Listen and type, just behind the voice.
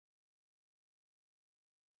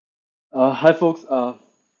Hi folks,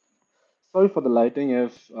 sorry for the lighting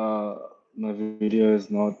if my video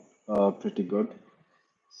is not pretty good.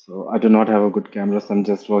 So I do not have a good camera, so I'm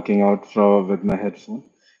just working out with my headphone.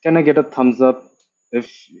 Can I get a thumbs up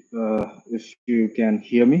if you can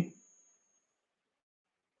hear me?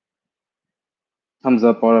 Thumbs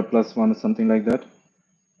up or a plus one or something like that.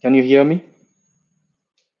 Can you hear me?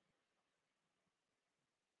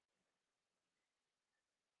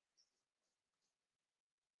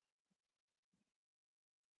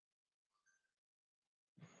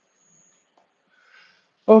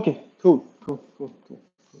 Okay, cool.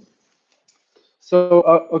 So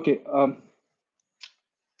okay,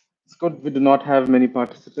 it's good. We do not have many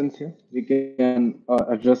participants here. We can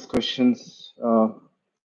address questions.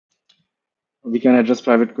 We can address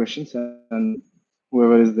private questions, and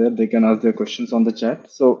whoever is there, they can ask their questions on the chat.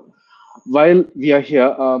 So while we are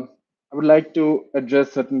here, I would like to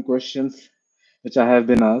address certain questions which I have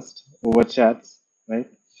been asked over chats, right?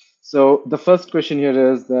 So the first question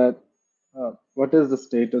here is that what is the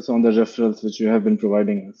status on the referrals which you have been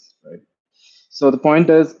providing us, right? So the point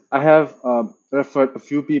is, I have referred a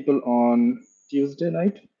few people on Tuesday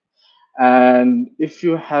night, and if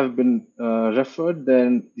you have been referred,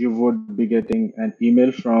 then you would be getting an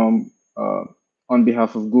email from on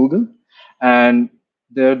behalf of Google, and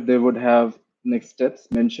there they would have next steps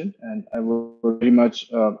mentioned. And I would very much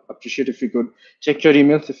appreciate if you could check your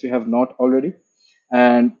emails if you have not already,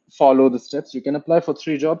 and follow the steps. You can apply for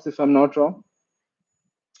 3 jobs if I'm not wrong.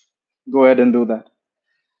 Go ahead and do that.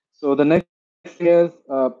 So the next thing is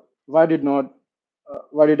why did not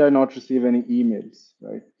why did I not receive any emails,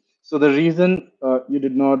 right? So the reason you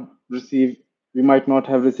did not receive, you might not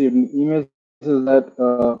have received an email is that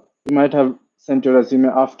you might have sent your resume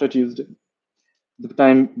after Tuesday, the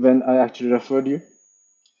time when I actually referred you,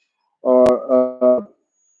 or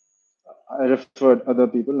I referred other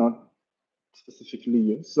people, not specifically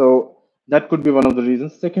you. So that could be one of the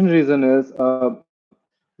reasons. Second reason is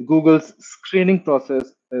Google's screening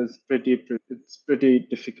process is it's pretty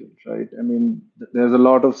difficult, right? I mean, there's a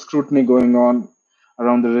lot of scrutiny going on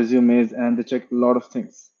around the resumes, and they check a lot of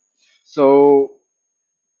things. So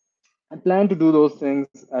I plan to do those things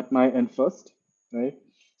at my end first, right?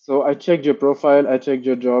 So I checked your profile, I checked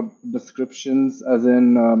your job descriptions, as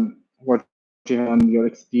in what you have done, your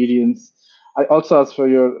experience. I also asked for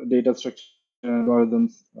your data structure and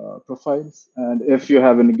algorithms profiles, and if you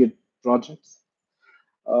have any good projects.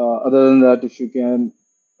 Other than that, if you can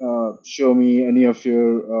show me any of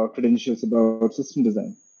your credentials about system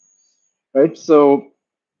design, right? So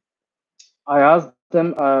I asked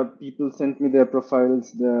them. People sent me their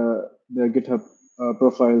profiles, their GitHub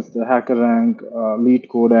profiles, the hacker rank, lead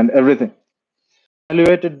code, and everything.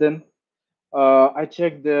 Evaluated them. I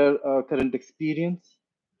checked their current experience,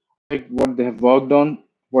 like what they have worked on,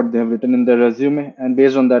 what they have written in their resume, and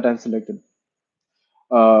based on that, I've selected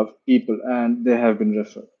people, and they have been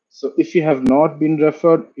referred. So if you have not been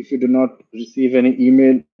referred, if you do not receive any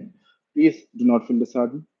email, please do not feel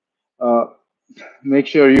disheartened. Uh, Make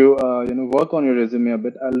sure you work on your resume a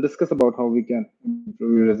bit. I'll discuss about how we can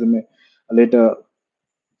improve your resume later,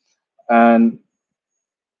 and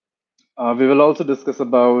we will also discuss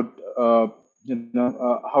about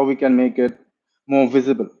how we can make it more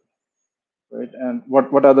visible, right? And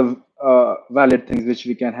what are the valid things which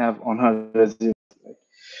we can have on our resume. Right?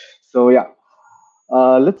 So yeah,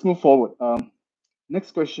 let's move forward.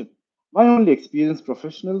 Next question: why only experienced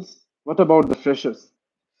professionals? What about the freshers?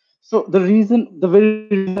 So the very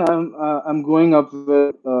reason I'm going up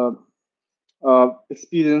with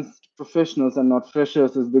experienced professionals and not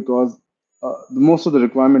freshers is because most of the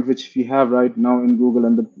requirement which we have right now in Google,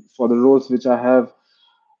 and for the roles which I have,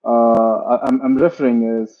 I'm referring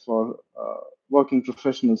is for working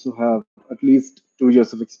professionals who have at least 2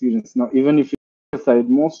 years of experience. Now, even if you decide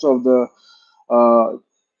most of the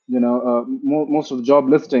most of the job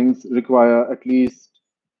listings require at least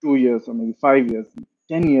 2 years or maybe 5 years,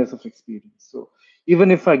 10 years of experience. So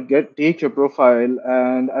even if I take your profile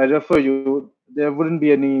and I refer you, there wouldn't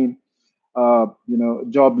be any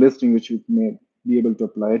job listing which you may be able to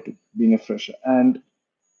apply to being a fresher. And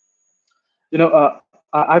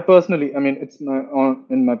I personally, I mean, it's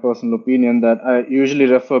in my personal opinion that I usually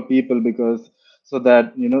refer people because so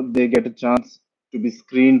that they get a chance to be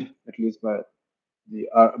screened at least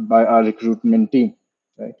by our recruitment team,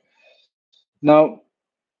 right? Now,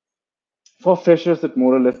 for freshers, it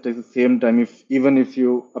more or less takes the same time. If even if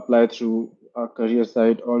you apply through a career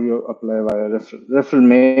site or you apply via referral, referral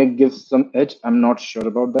may give some edge. I'm not sure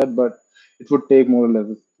about that, but it would take more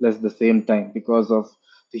or less the same time because of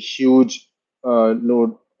the huge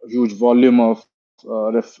load, huge volume of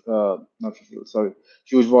not referrals, sorry,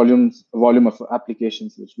 huge volume of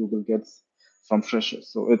applications which Google gets from freshers.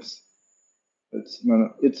 So it's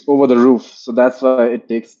over the roof. So that's why it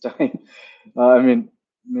takes time.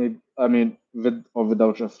 With or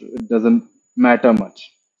without referral, it doesn't matter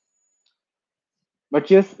much. But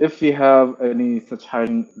yes, if we have any such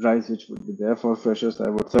hiring drives which would be there for freshers, I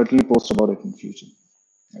would certainly post about it in future.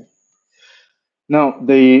 Right? Now,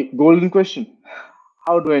 the golden question: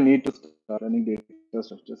 how do I need to start learning data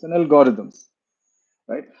structures and algorithms?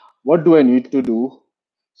 Right? What do I need to do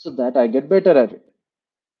so that I get better at it?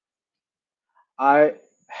 I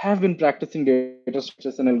have been practicing data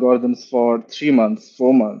structures and algorithms for 3 months,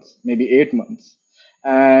 4 months, maybe 8 months,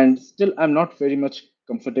 and still I'm not very much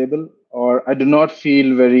comfortable, or I do not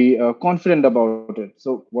feel very confident about it.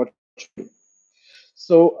 So what should I do?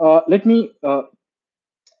 So let me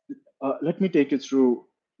take you through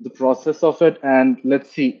the process of it, and let's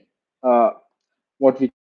see what we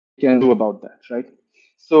can do about that. Right.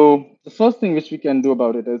 So the first thing which we can do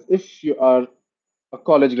about it is, if you are a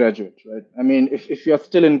college graduate, right? I mean, if you are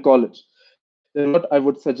still in college, then what I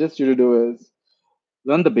would suggest you to do is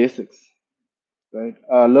learn the basics, right?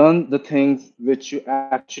 Learn the things which you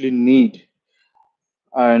actually need.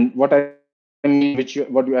 And what I mean,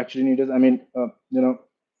 what you actually need is,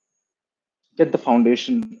 get the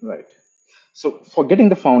foundation right. So for getting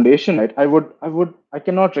the foundation right, I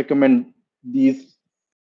cannot recommend these books.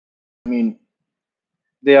 I mean,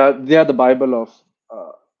 they are the Bible of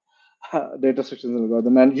data structures and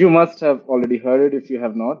algorithm, and you must have already heard it. If you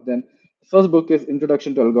have not, then the first book is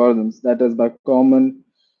Introduction to Algorithms, that is by Cormen,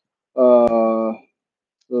 uh,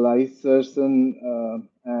 Leiserson,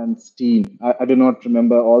 and Stein. I do not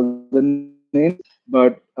remember all the names,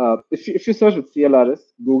 but if you search with CLRS,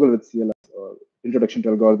 Google with CLRS, or Introduction to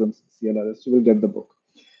Algorithms CLRS, you will get the book.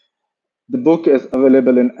 The book is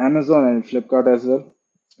available in Amazon and Flipkart as well,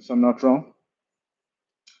 if I'm not wrong,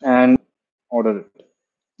 and order it.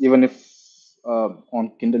 Even if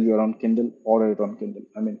on Kindle, you're on Kindle, order it on Kindle.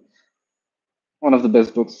 I mean, one of the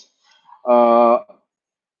best books. Uh,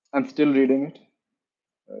 I'm still reading it.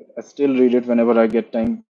 I still read it whenever I get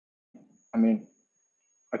time. I mean,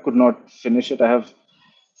 I could not finish it. I have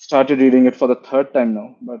started reading it for the third time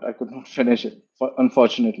now, but I could not finish it,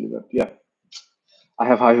 unfortunately. But yeah, I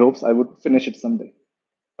have high hopes. I would finish it someday,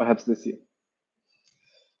 perhaps this year.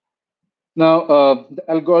 Now, the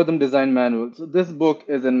algorithm design manual. So this book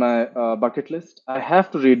is in my bucket list. I have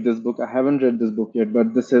to read this book. I haven't read this book yet,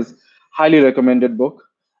 but this is highly recommended book.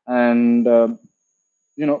 And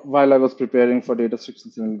while I was preparing for data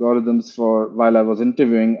structures and algorithms, while I was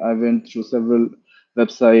interviewing, I went through several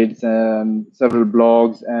websites and several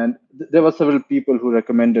blogs, and there were several people who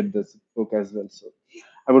recommended this book as well. So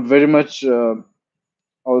I would very much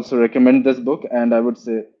also recommend this book, and I would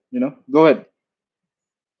say, go ahead,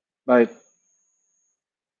 buy it.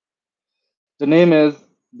 The name is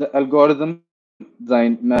the Algorithm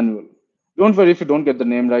Design Manual. Don't worry if you don't get the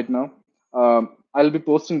name right now. I'll be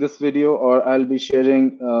posting this video, or I'll be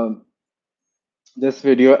sharing this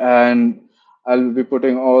video, and I'll be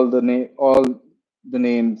putting all the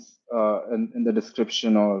names in the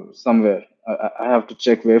description or somewhere. I have to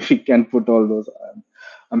check where we can put all those.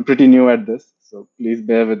 I'm pretty new at this, so please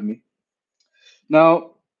bear with me.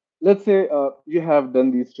 Now, let's say you have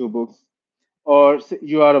done these two books, or say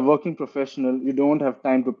you are a working professional, you don't have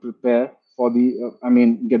time to prepare for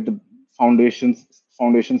get the foundations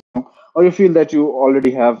down, or you feel that you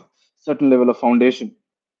already have certain level of foundation.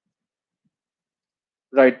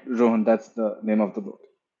 Right, Rohan, that's the name of the book.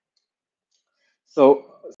 So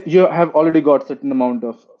you have already got certain amount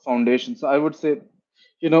of foundation. So I would say,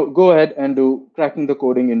 go ahead and do cracking the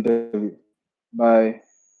coding interview by,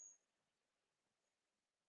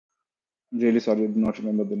 I'm really sorry, I do not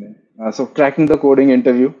remember the name. So cracking the coding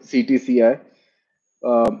interview, CTCI,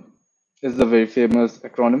 um, is a very famous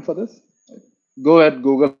acronym for this. Go ahead,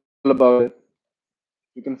 Google about it.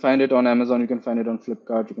 You can find it on Amazon, you can find it on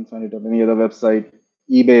Flipkart, you can find it on any other website,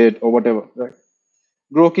 eBay it, or whatever, right?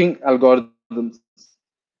 Grokking Algorithms.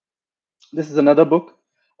 This is another book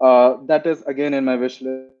that is again in my wish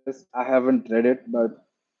list. I haven't read it, but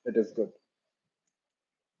it is good.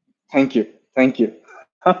 Thank you. Thank you.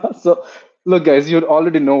 So, look, guys, you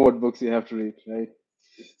already know what books you have to read, right?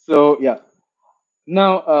 So, yeah.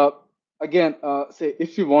 Now, again, say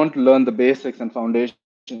if you want to learn the basics and foundations,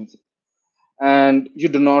 and you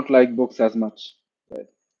do not like books as much, right?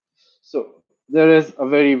 So, there is a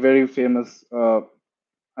very, very famous.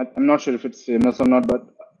 I'm not sure if it's famous or not, but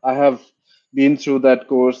I have been through that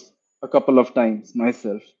course a couple of times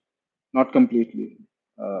myself, not completely,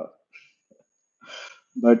 uh,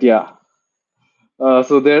 but yeah.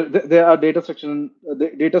 So there are data structure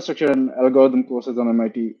and algorithm courses on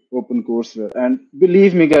MIT Open Courseware, and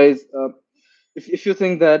believe me, guys, if you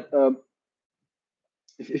think that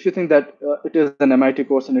if you think that it is an MIT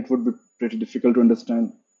course and it would be pretty difficult to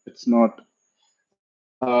understand, it's not.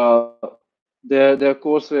 Uh, their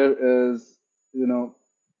courseware is, you know,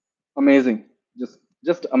 amazing,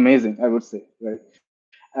 just amazing, I would say, right?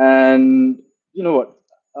 And you know what?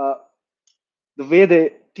 Uh, the way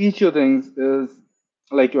they teach you things is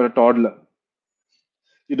like you're a toddler.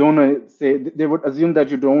 You don't know. Say they would assume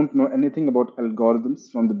that you don't know anything about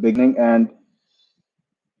algorithms from the beginning, and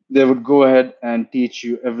they would go ahead and teach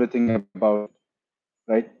you everything about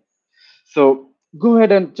it, right? So go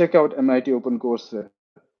ahead and check out MIT OpenCourseware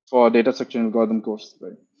for data structure and algorithm course,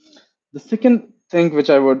 right? The second thing which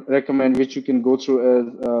I would recommend, which you can go through, is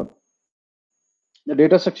the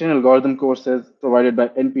data structure and algorithm courses provided by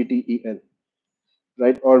NPTEL,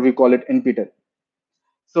 right? Or we call it NPTEL.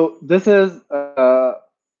 So this is a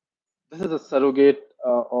surrogate,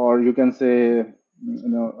 or you can say,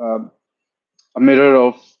 a mirror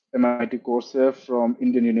of MIT Courseware from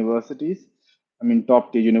Indian universities. I mean,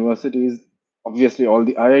 top tier universities. Obviously, all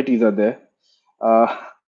the IITs are there.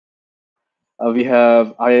 We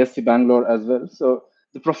have IISc Bangalore as well. So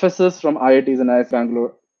the professors from IITs and IISc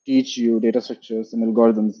Bangalore teach you data structures and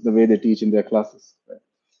algorithms the way they teach in their classes. Right?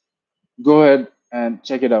 Go ahead and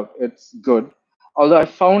check it out. It's good. Although I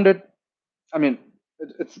found it, I mean,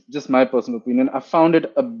 it's just my personal opinion. I found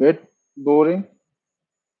it a bit boring,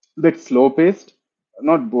 bit slow paced.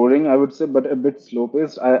 Not boring, I would say, but a bit slow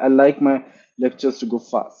paced. I like my lectures to go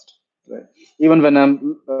fast, right? Even when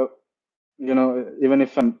I'm, even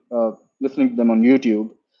if I'm listening to them on YouTube,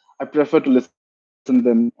 I prefer to listen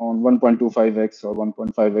them on 1.25x or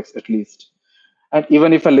 1.5x at least. And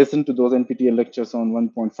even if I listen to those NPTEL lectures on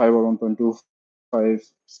 1.5 or 1.25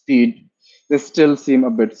 speed, they still seem a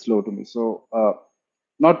bit slow to me. So,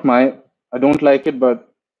 not my, I don't like it,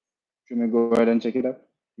 but you may go ahead and check it out.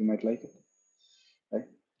 You might like it. Right?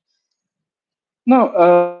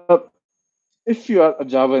 Now, if you are a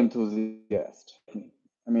Java enthusiast like me,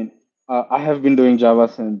 I mean, I have been doing Java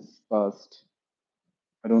since past,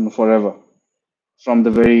 I don't know, forever. From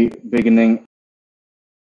the very beginning,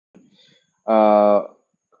 I've been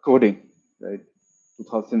coding, right?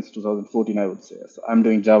 2000, since 2014, I would say. So I'm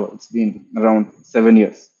doing Java. It's been around 7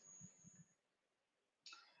 years.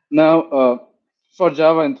 Now, for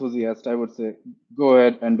Java enthusiast, I would say go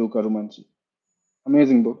ahead and do Karumanchi.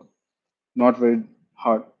 Amazing book, not very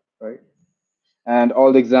hard, right? And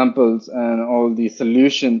all the examples and all the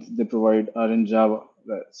solutions they provide are in Java,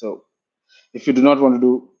 right? So if you do not want to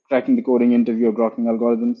do cracking the coding interview or grokking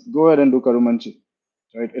algorithms, go ahead and do Karumanchi,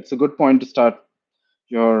 right? It's a good point to start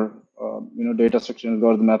your data structure and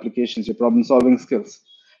algorithm applications, your problem solving skills.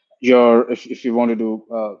 Your if you want to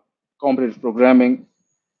do competitive programming,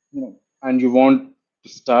 and you want to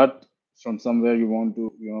start from somewhere, you want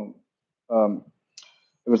to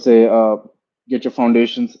I would say get your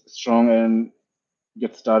foundations strong and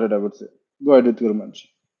get started. I would say go ahead with Gurumanch.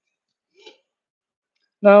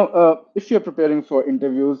 Now, if you're preparing for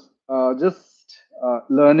interviews, just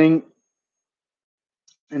learning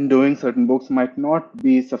and doing certain books might not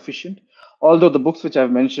be sufficient. Although the books which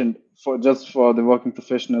I've mentioned for just for the working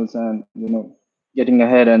professionals and getting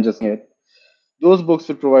ahead and just it, those books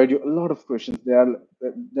will provide you a lot of questions. There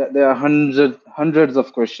are hundreds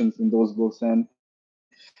of questions in those books, and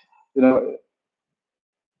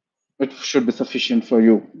it should be sufficient for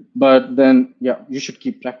you. But then, yeah, you should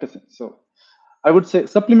keep practicing. So I would say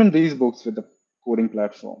supplement these books with the coding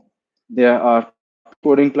platform. There are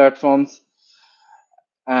coding platforms,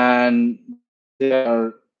 and they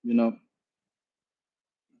are,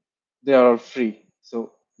 they are free.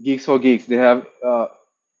 So Geeks for Geeks, they have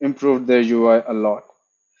improved their UI a lot.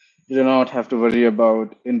 You do not have to worry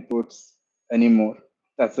about inputs anymore.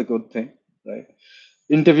 That's a good thing, right?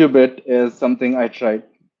 Interview bit is something I tried.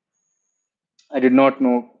 I did not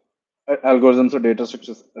know algorithms or data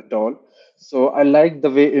structures at all. So I like the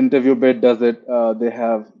way interview bit does it. They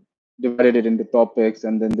have divided it into topics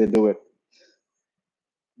and then they do it.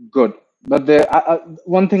 Good. But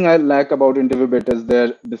one thing I like about interview bit is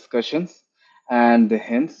their discussions and the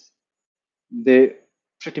hints. They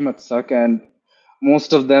pretty much suck, and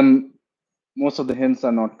most of them, most of the hints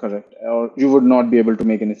are not correct, or you would not be able to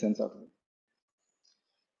make any sense out of it.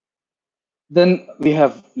 Then we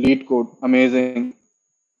have Lead Code, amazing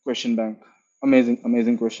question bank,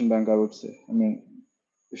 amazing question bank. I would say. I mean,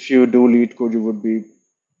 if you do Lead Code, you would be,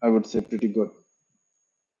 I would say, pretty good.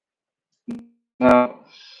 Now,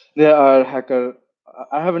 there are hacker.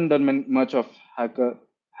 I haven't done much of hacker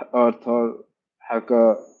Earth or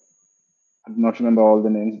hacker. I do not remember all the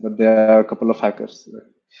names, but there are a couple of hackers. Right?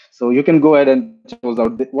 So you can go ahead and check those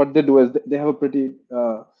out. What they do is they have a pretty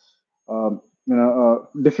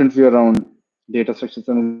different view around data structures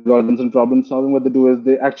and algorithms and problem solving. What they do is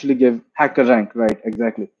they actually give hacker rank, right?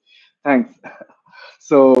 Exactly. Thanks.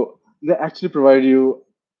 So they actually provide you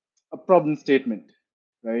a problem statement,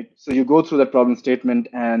 right? So you go through that problem statement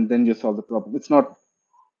and then you solve the problem. It's not a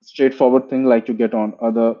straightforward thing like you get on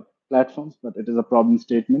other platforms, but it is a problem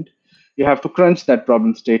statement. You have to crunch that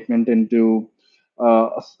problem statement into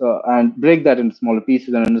and break that into smaller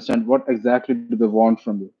pieces and understand what exactly do they want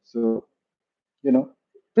from you. So,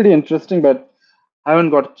 pretty interesting, but I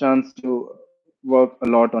haven't got a chance to work a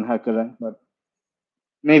lot on HackerRank, but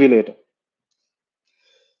maybe later.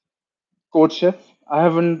 CodeChef. I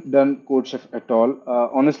haven't done CodeChef at all.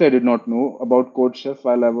 Honestly, I did not know about CodeChef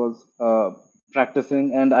while I was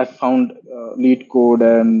practicing, and I found Lead Code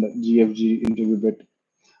and GFG interview bit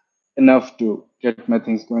enough to get my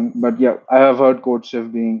things going. But yeah, I have heard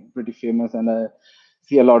CodeChef being pretty famous, and I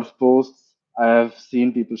see a lot of posts. I have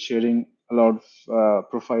seen people sharing a lot of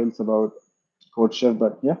profiles about CodeChef.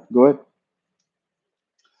 But yeah, go ahead.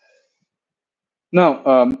 Now,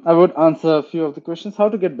 I would answer a few of the questions. How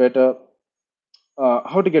to get better?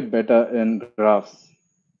 How to get better in graphs?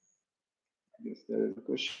 I guess there is a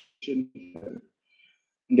question here.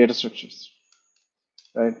 Data structures,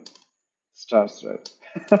 right? Stars, right?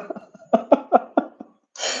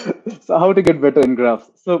 So how to get better in graphs?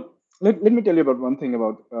 So let me tell you about one thing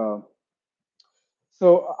about.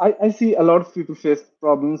 So I see a lot of people face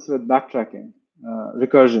problems with backtracking,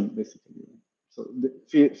 recursion, basically. So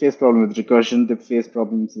they face problem with recursion. They face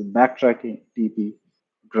problems with backtracking, TP,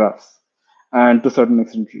 graphs, and to certain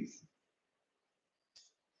extent trees.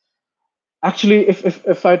 Actually,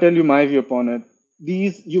 if I tell you my view upon it,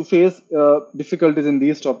 these you face difficulties in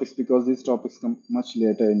these topics because these topics come much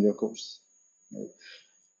later in your course. Right?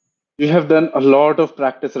 You have done a lot of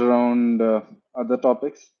practice around other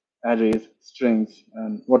topics, arrays, strings,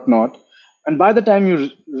 and whatnot. And by the time you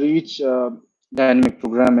reach dynamic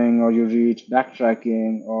programming, or you reach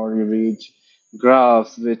backtracking, or you reach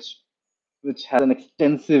graphs, which has an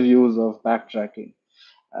extensive use of backtracking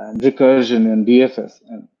and recursion and DFS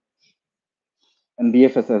and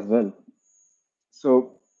BFS as well.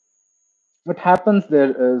 So what happens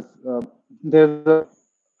there is there's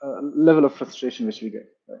a level of frustration which we get.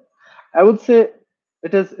 Right? I would say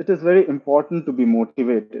it is very important to be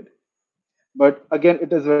motivated, but again,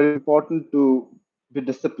 it is very important to be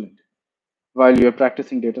disciplined while you're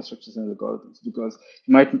practicing data structures and algorithms because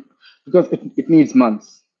you might because it needs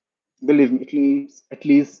months. Believe me, it needs at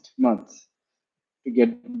least months to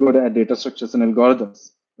get good at data structures and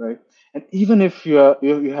algorithms, right? And even if you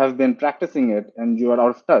have been practicing it and you are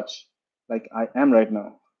out of touch, like I am right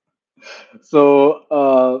now,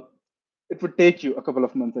 so it would take you a couple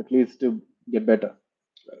of months at least to get better.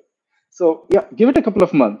 Right? So yeah, give it a couple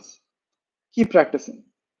of months. Keep practicing,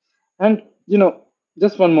 and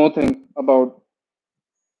just one more thing about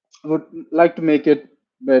I would like to make it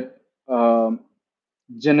a bit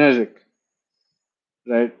generic,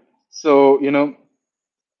 right? So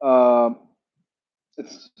uh,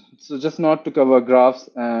 it's so just not to cover graphs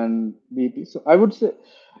and BP. So I would say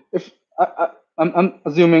if I'm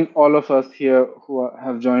assuming all of us here who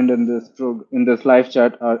have joined in in this live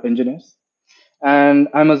chat are engineers, and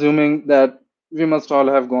I'm assuming that we must all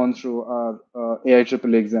have gone through our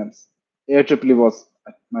AIEEE exams. AIEEE was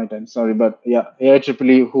at my time, sorry, but yeah,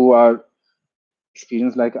 AIEEE who are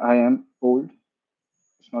experienced like I am, old,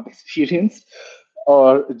 if not experienced,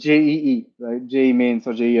 or JEE, right? JEE mains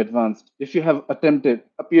or JEE advanced. If you have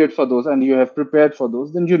appeared for those, and you have prepared for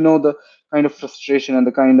those, then you know the kind of frustration and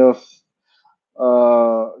the kind of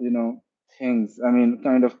things. I mean,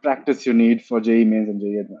 kind of practice you need for JEE mains and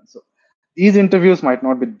JEE advanced. So these interviews might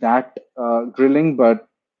not be that grilling, but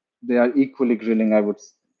they are equally grilling, I would,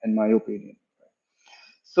 in my opinion.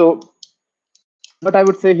 So what I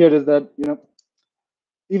would say here is that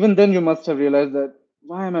even then you must have realized that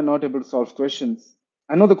why am I not able to solve questions?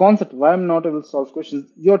 I know the concept. Why I'm not able to solve questions?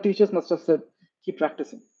 Your teachers must have said, keep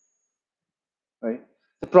practicing, right?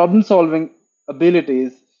 The problem solving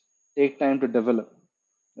abilities take time to develop,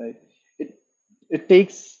 right? It it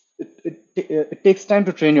takes it takes time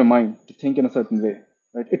to train your mind to think in a certain way,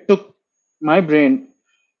 right? It took my brain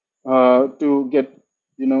to get,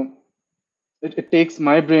 it takes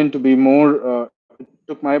my brain to be more. It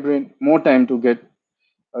took my brain more time to get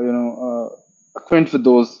acquaint with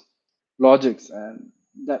those logics and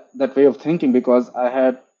that way of thinking because I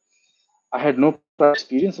had no prior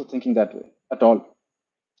experience of thinking that way at all,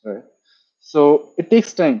 right? So it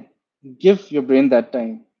takes time. Give your brain that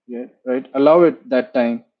time, yeah, right? Allow it that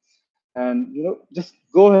time, and just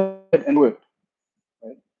go ahead and do it.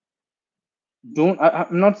 Right?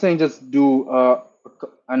 I'm not saying just do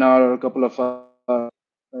an hour or a couple of hours.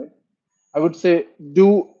 Right? I would say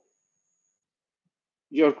do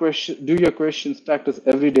your questions practice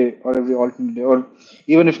every day or every alternate day, or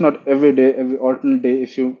even if not every day, every alternate day.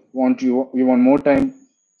 If you want more time,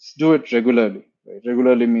 just do it regularly. Right?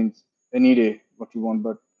 Regularly means any day what you want,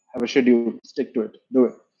 but have a schedule, stick to it, do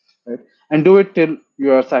it. Right? And do it till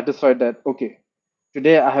you are satisfied that okay,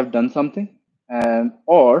 today I have done something, and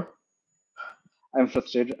or I'm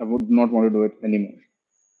frustrated, I would not want to do it anymore.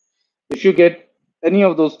 If you get any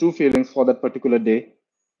of those two feelings for that particular day,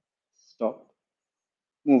 stop,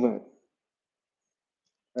 move ahead.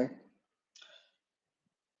 Right?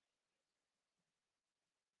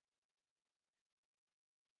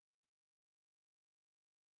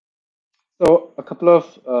 So a couple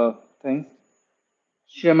of things.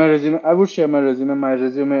 Share my resume. I would share my resume. My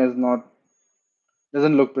resume is not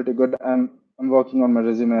doesn't look pretty good. I'm working on my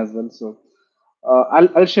resume as well. So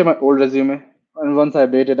I'll share my old resume, and once I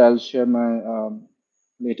update it, I'll share my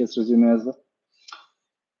latest resume as well.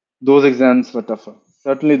 Those exams were tougher.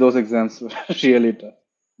 Certainly, those exams were really tough.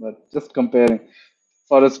 But just comparing,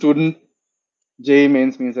 for a student, JEE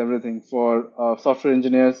mains means everything. For software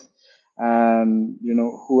engineers, and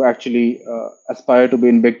who actually aspire to be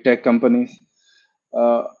in big tech companies,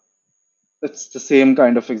 uh, it's the same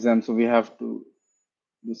kind of exam. So we have to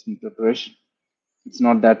do some preparation. It's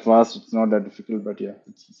not that vast, it's not that difficult, but yeah,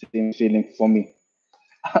 it's the same feeling for me.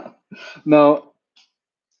 Now,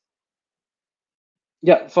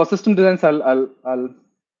 yeah, for system designs, I'll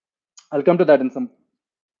come to that in some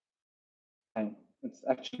time. It's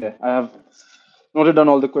actually there. I have noted down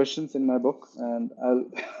all the questions in my book, and I'll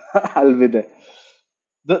I'll be there.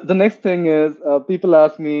 The next thing is people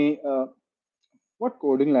ask me what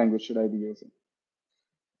coding language should I be using.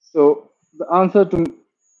 So the answer to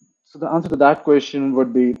the answer to that question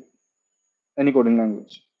would be any coding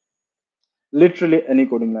language, literally any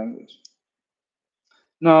coding language.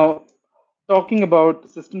 Now, talking about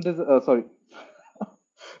sorry,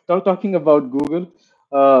 talking about Google,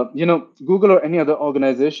 Google or any other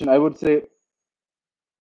organization, I would say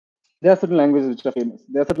there are certain languages which are famous.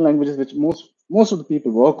 There are certain languages which most of the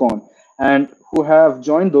people work on, and who have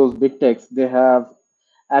joined those big techs. They have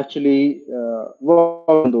actually worked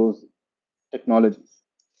on those technologies.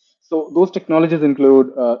 So those technologies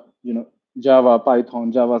include, Java,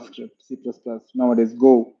 Python, JavaScript, C++, nowadays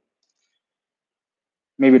Go,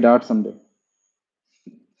 maybe Dart someday.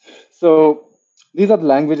 So these are the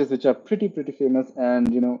languages which are pretty famous, and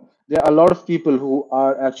there are a lot of people who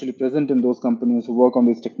are actually present in those companies who work on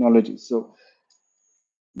these technologies. So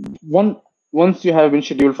one once you have been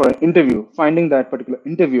scheduled for an interview, finding that particular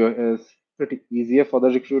interviewer is pretty easier for the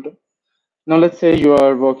recruiter. Now let's say you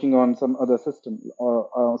are working on some other system,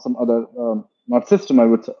 or some other not system, I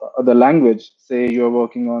would say other language. Say you're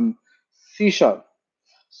working on C#.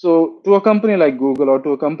 So to a company like Google or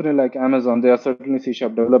to a company like Amazon, they are certainly C#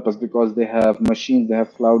 developers because they have machines, they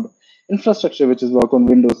have cloud infrastructure which is work on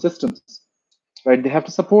Windows systems, right? They have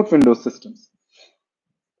to support Windows systems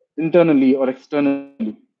internally or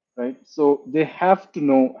externally, right? So they have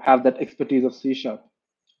to have that expertise of C#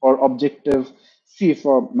 or Objective C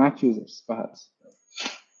for Mac users, perhaps.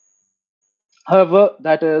 However,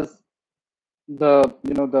 that is the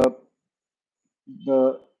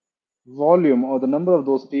volume or the number of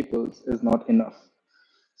those people is not enough.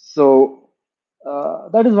 So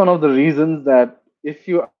that is one of the reasons that if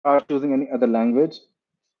you are choosing any other language,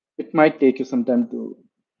 it might take you some time to,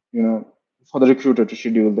 for the recruiter to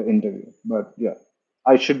schedule the interview. But yeah,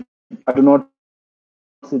 I do not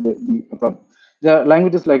see the problem. There are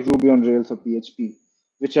languages like Ruby on Rails or PHP,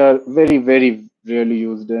 which are very rarely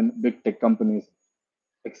used in big tech companies,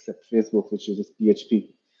 except Facebook, which uses PHP,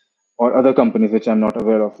 or other companies which I'm not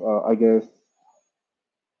aware of. I guess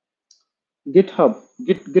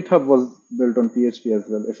GitHub was built on PHP as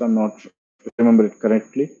well, if I'm not if I remember it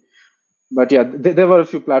correctly. But yeah, there were a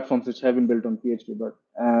few platforms which have been built on PHP, but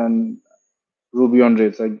and Ruby on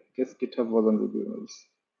Rails. I guess GitHub was on Ruby on Rails.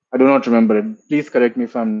 I do not remember it. Please correct me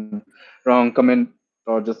if I'm wrong. Comment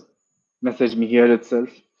or just message me here itself.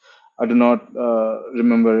 I do not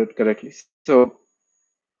remember it correctly. So,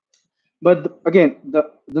 but again,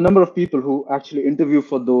 the number of people who actually interview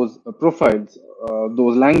for those profiles,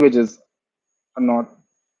 those languages are not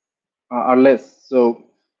are less. So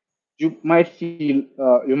you might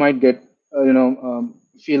get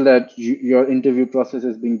feel that your interview process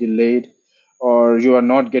is being delayed, or you are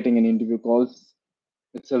not getting any interview calls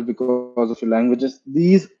itself because of your languages.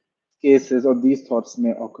 These cases or these thoughts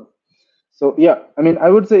may occur. So yeah, I mean, I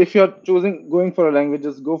would say if you're going for a language,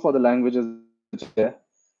 just go for the languages which are there.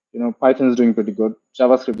 Python is doing pretty good.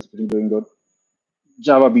 JavaScript is pretty doing good.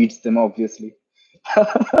 Java beats them, obviously.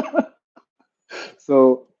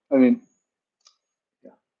 So I mean,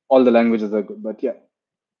 yeah, all the languages are good, but yeah,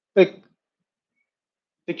 pick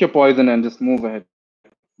pick your poison and just move ahead.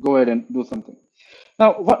 Go ahead and do something.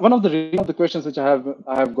 Now, one of the questions which I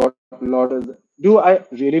have got a lot is, do I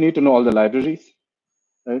really need to know all the libraries,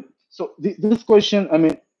 right? So this question, I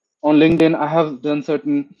mean, on LinkedIn, I have done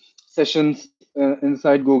certain sessions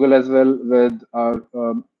inside Google as well with our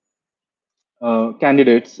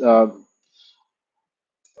candidates who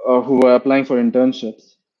are applying for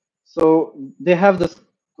internships. So they have this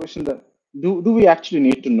question that, do we actually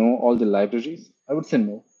need to know all the libraries? I would say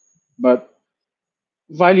no. But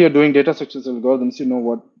while you're doing data structures algorithms, you know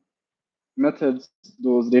what methods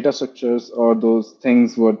those data structures or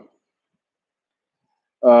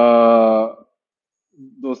uh,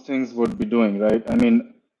 those things would be doing, right? I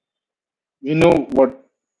mean, we know what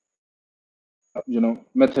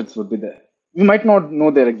methods would be there. We might not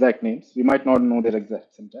know their exact names. We might not know their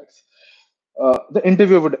exact syntax. The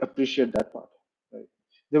interviewer would appreciate that part, right?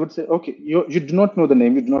 They would say, okay, you do not know the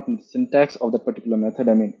name, you do not know the syntax of that particular method.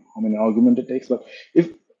 I mean, how many argument it takes, but if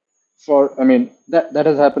I mean, that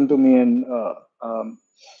has happened to me in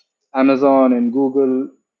Amazon and Google,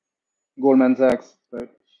 Goldman Sachs, right?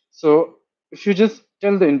 So if you just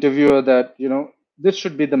tell the interviewer that, this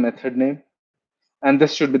should be the method name and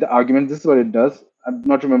this should be the argument, this is what it does. I do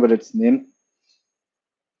not remember its name.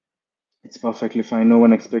 It's perfectly fine. No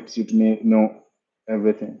one expects you to know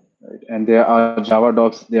everything, right? And there are Java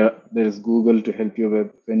docs. There is Google to help you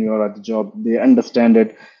with when you are at the job. They understand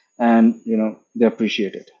it, and they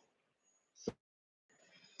appreciate it.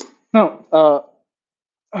 Now,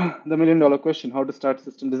 the million-dollar question: how to start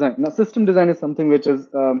system design? Now, system design is something which is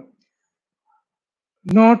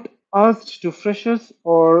not asked to freshers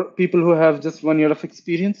or people who have just 1 year of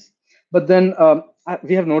experience. But then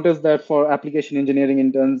we have noticed that for application engineering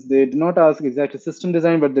interns, they do not ask exactly system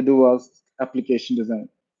design, but they do ask application design.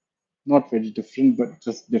 Not very different, but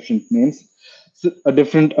just different names. So a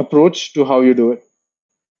different approach to how you do it.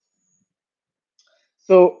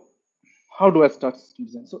 So how do I start system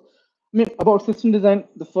design? So I mean, about system design,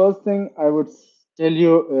 the first thing I would tell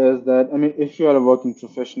you is that, I mean, if you are a working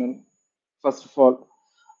professional, first of all,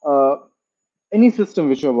 uh, any system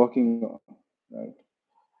which you're working on, right?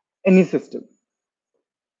 Any system.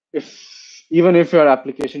 If even if your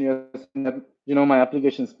application, you're saying that, my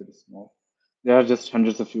application is pretty small. There are just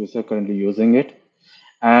hundreds of users currently using it,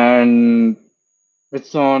 and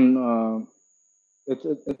it's on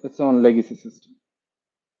it's on legacy system.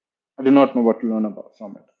 I do not know what to learn about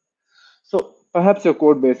from it. So perhaps your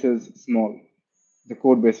code base is small, the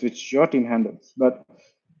code base which your team handles, but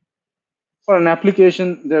for an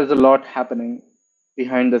application, there's a lot happening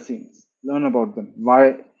behind the scenes. Learn about them.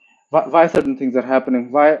 Why certain things are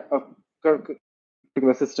happening? Why a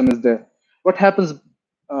particular system is there? What happens,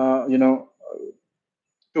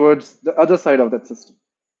 towards the other side of that system,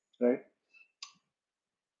 right?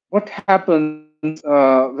 What happens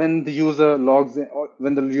when the user logs in or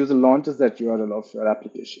when the user launches that URL of your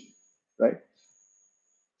application, right?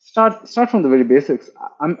 Start from the very basics.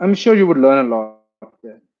 I'm sure you would learn a lot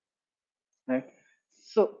there, right?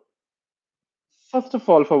 So first of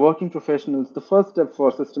all, for working professionals, the first step for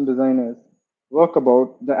system design is work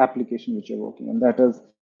about the application which you're working on. That is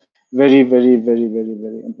very, very, very, very,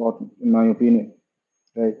 very important, in my opinion,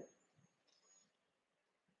 right?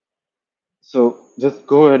 So just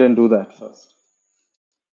go ahead and do that first.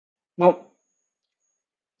 Now,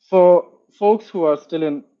 for folks who are still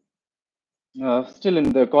in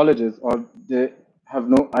their colleges, or they have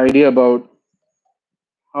no idea about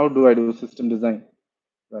how do I do system design,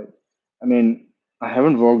 right? I mean, I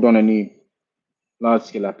haven't worked on any large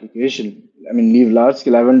scale application. I mean, leave large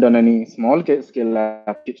scale. I haven't done any small scale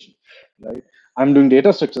application, right? I'm doing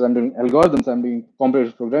data structures. I'm doing algorithms. I'm doing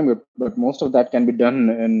computational programming, but most of that can be done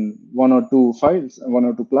in one or two files, one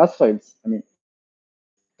or two class files. I mean,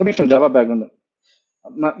 coming from Java background,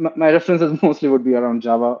 my references mostly would be around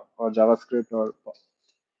Java or JavaScript or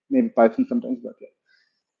maybe Python sometimes, but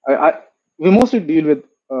yeah. We mostly deal with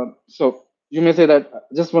so you may say that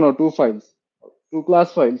just one or two files, two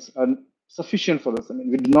class files are sufficient for us. I mean,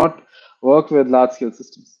 we do not work with large scale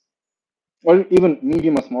systems or even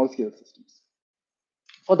medium or small scale systems.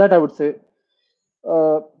 For that, I would say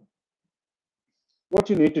uh, what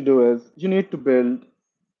you need to do is you need to build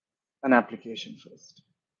an application first,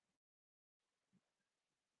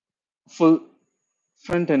 full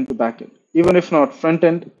front end to back end. Even if not front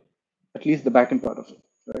end, at least the back end part of it,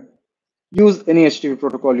 right? Use any HTTP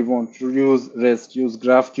protocol you want. Use REST, use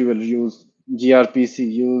GraphQL, use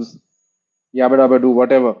gRPC, use yabba dabba do,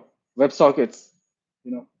 whatever. WebSockets,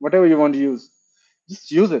 whatever you want to use.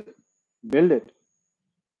 Just use it, build it,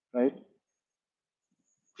 right?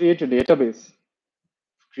 Create a database,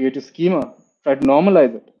 create a schema, try to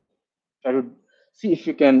normalize it. Try to see if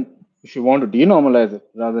you want to denormalize it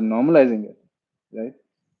rather than normalizing it, right?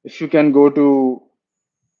 If you can go to,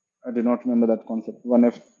 I do not remember that concept,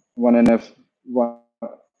 1F, 1NF, 1,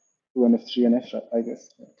 2NF, 3NF, I guess.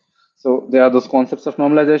 So there are those concepts of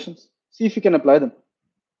normalizations. See if you can apply them.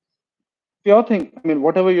 Pure thing, I mean,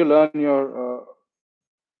 whatever you learn in your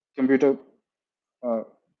computer uh,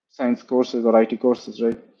 science courses or IT courses,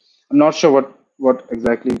 right? I'm not sure what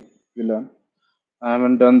exactly you learn. I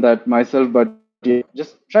haven't done that myself, but yeah,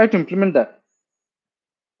 just try to implement that,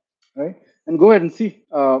 right? And go ahead and see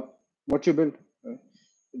what you build. Right?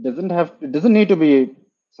 It doesn't need to be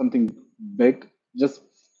something big. Just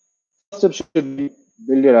first step should be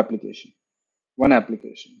build your application, one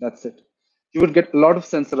application. That's it. You would get a lot of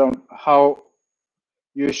sense around how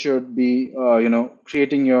you should be,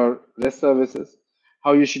 creating your REST services,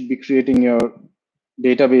 how you should be creating your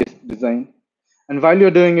database design. And while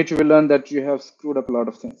you're doing it, you will learn that you have screwed up a lot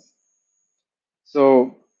of things.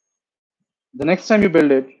 So the next time you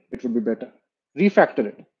build it, it will be better. Refactor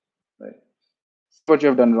it, right? See what you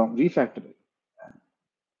have done wrong. Refactor it.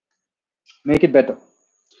 Make it better.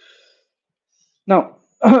 Now,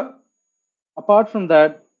 apart from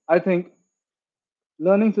that, I think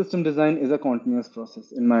learning system design is a continuous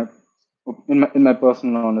process in my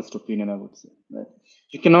personal honest opinion, I would say. Right?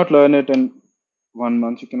 You cannot learn it in 1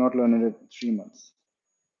 month. You cannot learn it in 3 months.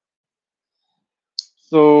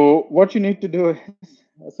 So what you need to do is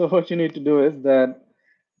that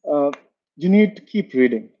uh, you need to keep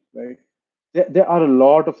reading, right? There are a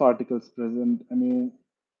lot of articles present. I mean,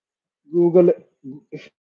 Google, if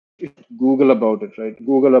Google about it, right?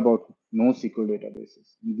 Google about NoSQL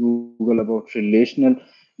databases. Google about relational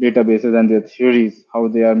databases and their theories, how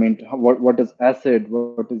they are meant. What is ACID?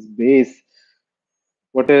 What is base?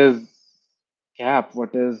 What is CAP?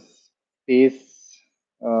 What is base?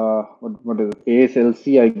 What is it? Base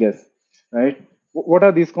LC? I guess, right? What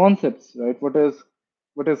are these concepts, right? What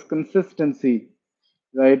is consistency,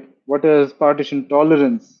 right? What is partition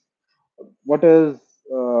tolerance? What is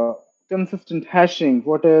uh, consistent hashing?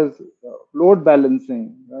 What is load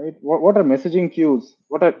balancing, right? What are messaging queues?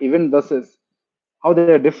 What are event buses? How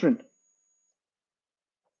they are different,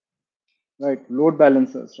 right? Load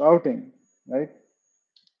balancers, routing, right?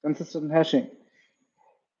 Consistent hashing,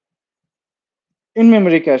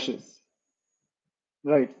 in-memory caches,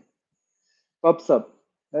 right? PubSub,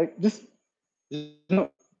 right? Just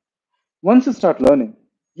once you start learning,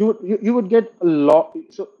 you would get a lot.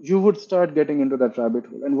 So you would start getting into that rabbit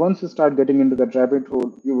hole, and once you start getting into that rabbit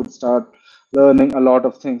hole, you would start learning a lot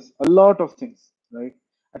of things, right?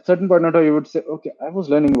 At certain point in time, you would say, okay, I was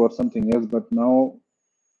learning about something else, but now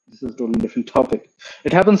this is a totally different topic.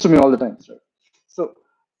 It happens to me all the time, right? So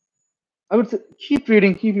I would say keep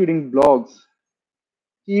reading blogs,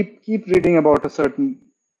 keep reading about a certain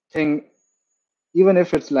thing, even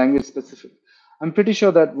if it's language specific. I'm pretty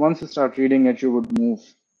sure that once you start reading it, you would move.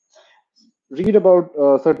 Read about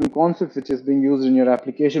certain concepts which is being used in your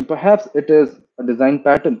application. Perhaps it is a design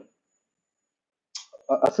pattern,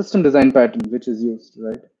 a system design pattern which is used,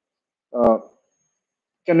 right? Uh,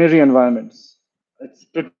 Canary environments. It's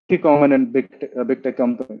pretty common in big tech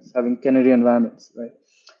companies having canary environments, right?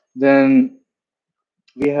 Then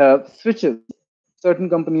we have switches. Certain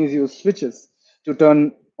companies use switches to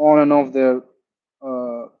turn on and off their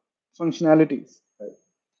uh, functionalities, right?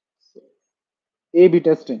 So, A/B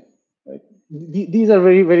testing, right? These are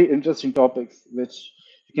very, very interesting topics which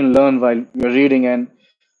you can learn while you're reading, and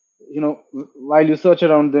while you search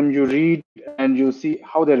around them, you read and you see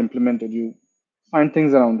how they're implemented. You find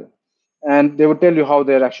things around it, and they would tell you how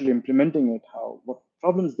they're actually implementing it, what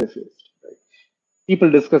problems they faced. Right?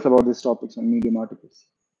 People discuss about these topics on Medium articles.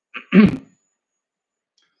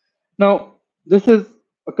 Now, this is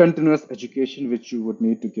a continuous education which you would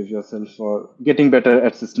need to give yourself for getting better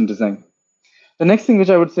at system design. The next thing which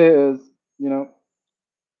I would say is, you know,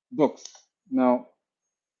 books. Now,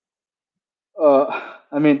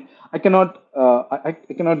 I mean, I cannot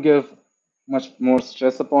give much more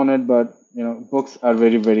stress upon it, but books are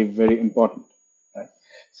very, very, very important. Right?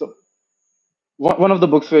 So, one of the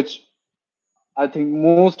books which I think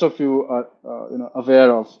most of you are,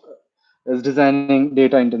 aware of is Designing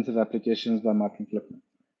Data-Intensive Applications by Martin Clifford.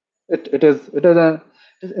 It is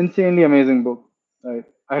insanely amazing book. Right?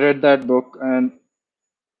 I read that book and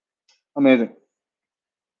amazing.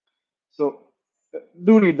 So,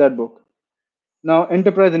 do read that book. Now,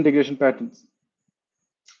 enterprise integration patterns.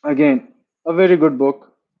 Again, a very good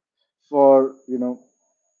book for,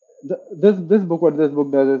 this book. What this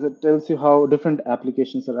book does is it tells you how different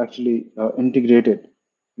applications are actually integrated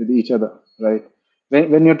with each other, right?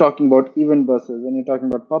 When you're talking about event buses, when you're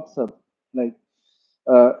talking about PubSub, like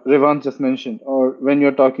Revant just mentioned, or when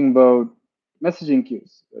you're talking about messaging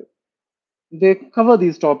queues, right? They cover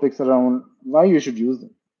these topics around why you should use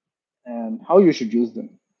them and how you should use them,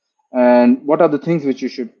 and what are the things which you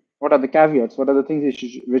should, what are the caveats, what are the things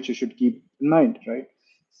which you should keep in mind, right?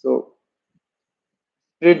 So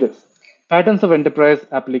read this: Patterns of Enterprise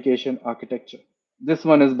Application Architecture. This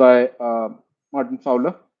one is by Martin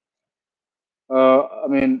Fowler.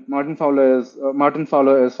 Martin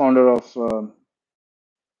Fowler is founder of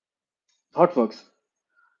ThoughtWorks.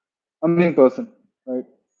 Amazing person, right?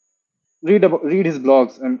 Read his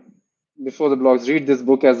blogs, and before the blogs, read this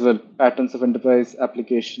book as well, Patterns of Enterprise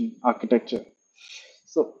Application Architecture.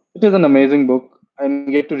 So it is an amazing book. I'm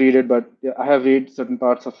yet to read it, but yeah, I have read certain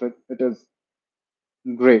parts of it. It is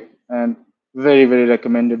great and very, very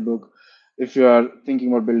recommended book if you are thinking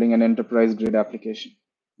about building an enterprise grade application.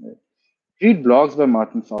 Right? Read blogs by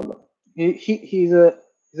Martin Fowler. He's a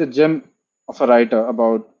gem of a writer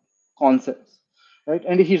about concepts, right?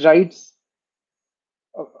 And he uh,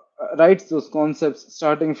 writes those concepts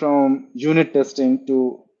starting from unit testing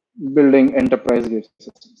to building enterprise grade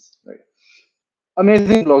systems, right?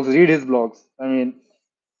 Amazing blogs. Read his blogs. I mean,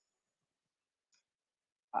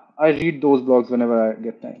 I read those blogs whenever I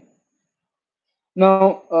get time.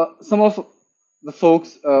 Now, some of the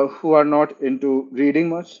folks who are not into reading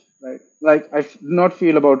much, right? Like I do not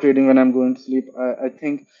feel about reading when I'm going to sleep. I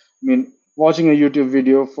think, I mean, watching a YouTube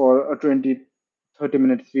video for a 20, 30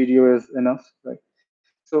 minutes video is enough, right?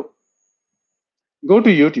 So go to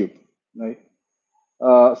YouTube, right?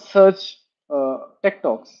 Search tech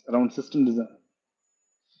talks around system design,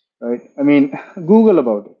 right? I mean, Google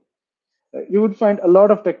about it. Right? You would find a lot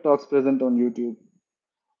of tech talks present on YouTube.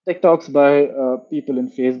 Tech talks by people in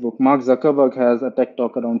Facebook. Mark Zuckerberg has a tech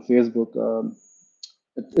talk around Facebook.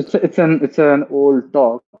 It's an old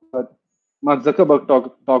talk, but Mark Zuckerberg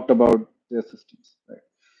talked about their systems.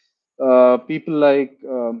 Right? People like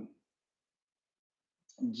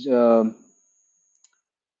J-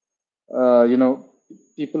 you know,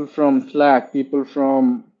 people from Slack, people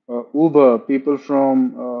from Uber, people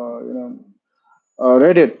from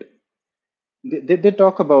Reddit. They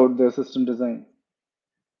talk about their system design,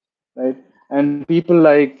 right? And people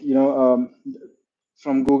like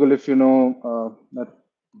from Google, if you know that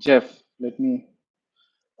Jeff. Let me.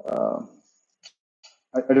 Uh,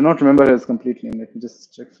 I do not remember his complete name. Let me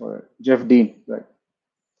just check for it. Jeff Dean, right?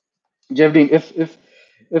 Jeff Dean.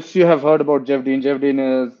 If you have heard about Jeff Dean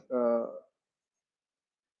is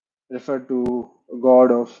referred to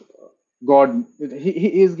God of God.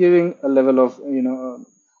 He is giving a level of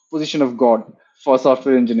position of God for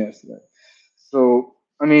software engineers. Right? So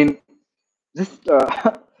I mean, just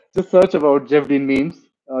just search about Jeff Dean memes.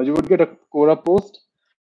 You would get a Quora post,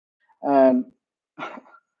 and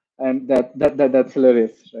that's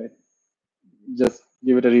hilarious, right? Just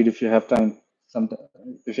give it a read if you have time. Sometime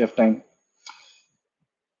if you have time.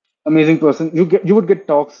 Amazing person. You would get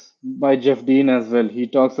talks by Jeff Dean as well. He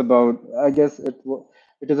talks about, I guess it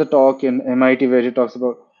is a talk in MIT where he talks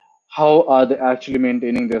about how are they actually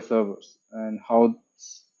maintaining their servers and how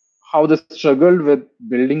they struggled with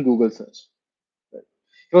building Google search. Right?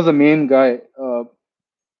 He was the main guy,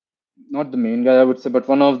 not the main guy I would say, but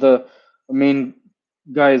one of the main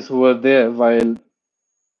guys who were there while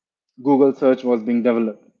Google search was being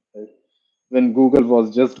developed. Right? When Google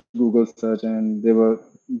was just Google search and they were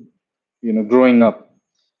growing up.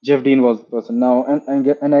 Jeff Dean was the person now,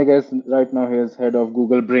 and I guess right now he is head of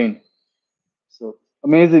Google Brain. So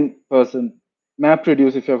amazing person.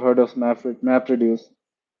 MapReduce, if you have heard of MapReduce,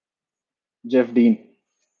 Jeff Dean,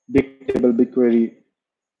 Bigtable, BigQuery,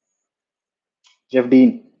 Jeff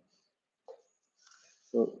Dean.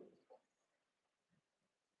 So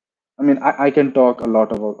I mean, I can talk a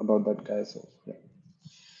lot about that guy. So yeah.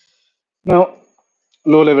 Now,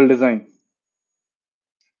 low-level design.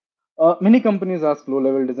 Many companies ask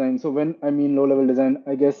low-level design. So when I mean low-level design,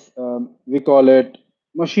 I guess we call it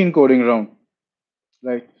machine coding round,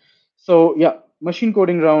 right? So yeah, machine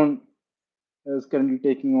coding round is currently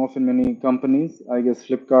taking off in many companies. I guess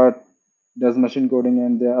Flipkart does machine coding,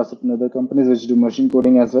 and there are certain other companies which do machine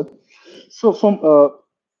coding as well. So for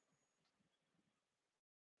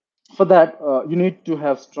that, you need to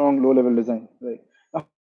have strong low-level design, right? Now,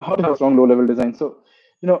 how to have a strong low-level design? So,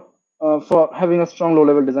 for having a strong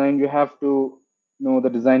low-level design, you have to know the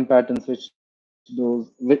design patterns which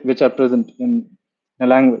are present in a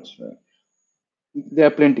language, right? There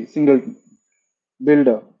are plenty. Singleton,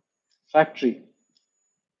 builder, factory,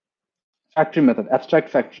 factory method, abstract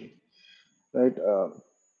factory, right?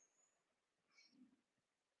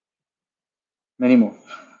 Many more.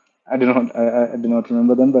 I do not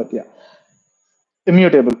remember them, but yeah,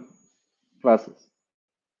 immutable classes.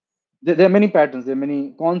 There are many patterns. There are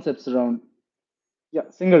many concepts around. Yeah,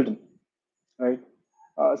 singleton, right?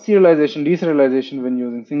 Serialization, deserialization when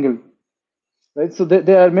using singleton, right? So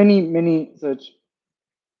there are many such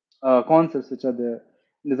concepts which are there,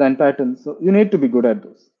 design patterns. So you need to be good at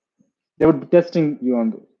those. They would be testing you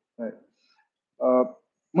on those, right? Uh,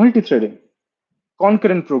 Multi-threading,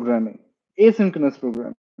 concurrent programming, asynchronous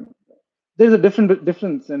programming. There's a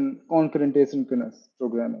difference in concurrent asynchronous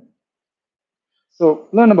programming. So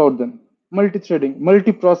learn about them. Multi-threading,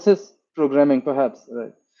 multi-process programming, perhaps,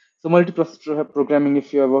 right? So multi-process programming,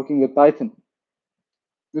 if you are working with Python,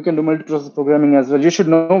 you can do multi-process programming as well. You should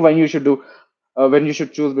know when you should do, when you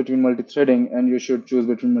should choose between multi-threading and you should choose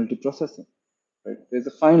between multi-processing. Right? There's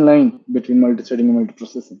a fine line between multi-threading and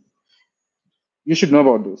multi-processing. You should know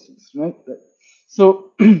about those things, right?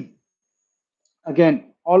 So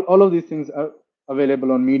again, all of these things are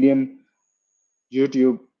available on Medium,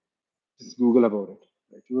 YouTube. Just Google about it.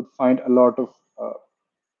 Right? You would find a lot of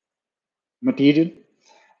material.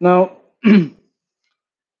 Now,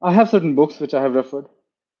 I have certain books which I have referred.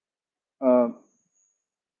 Uh,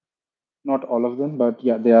 Not all of them, but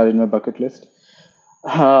yeah, they are in my bucket list.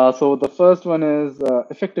 So the first one is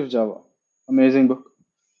Effective Java. Amazing book.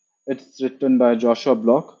 It's written by Joshua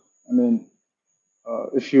Block. I mean,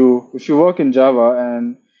 if you work in Java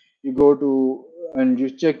and you go to and you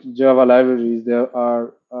check Java libraries, there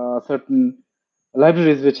are certain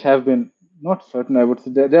libraries which have been not certain. I would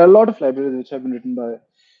say there are a lot of libraries which have been written by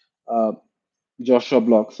uh, Joshua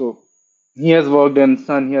Block. So he has worked in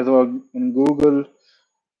Sun. He has worked in Google.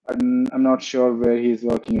 I'm not sure where he's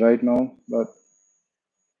working right now, but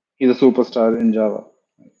he's a superstar in Java.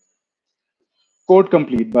 Code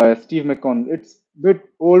Complete by Steve McConnell. It's a bit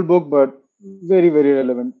old book, but very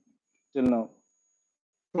relevant till now.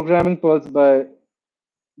 Programming Pearls by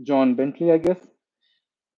John Bentley, I guess.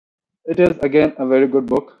 It is again a very good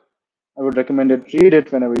book. I would recommend it. Read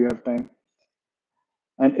it whenever you have time.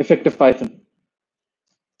 And Effective Python.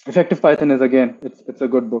 Effective Python is again, it's a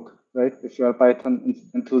good book, right? If you are a Python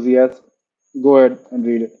enthusiast, go ahead and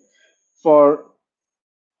read it. For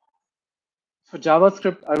for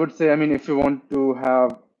JavaScript, I would say, I mean, if you want to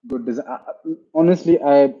have good design, honestly,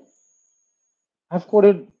 I've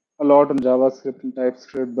coded a lot on JavaScript and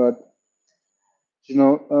TypeScript, but you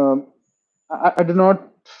know, I do not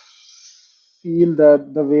feel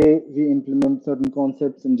that the way we implement certain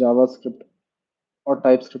concepts in JavaScript or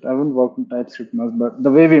TypeScript, I haven't worked in TypeScript much, but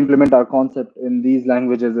the way we implement our concept in these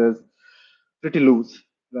languages is pretty loose,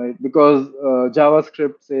 right? Because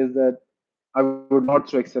JavaScript says that I would not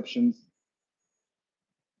throw exceptions.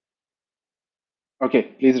 Okay,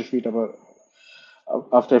 please repeat about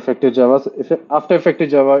after effective Java. So if after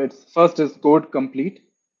effective Java, it's first is code complete,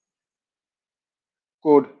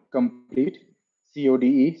 CODE,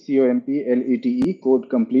 code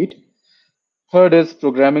complete. Third is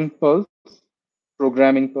programming pulse.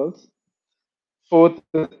 Fourth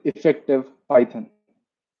is effective Python.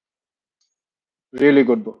 Really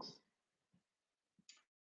good books.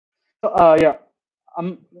 So yeah,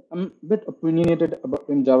 I'm a bit opinionated about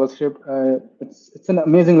in JavaScript. It's an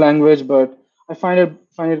amazing language, but I find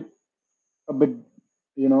it a bit,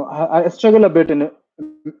 I struggle a bit in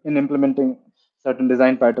implementing certain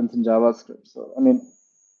design patterns in JavaScript. So I mean,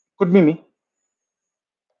 could be me.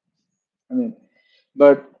 I mean,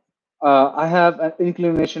 but I have an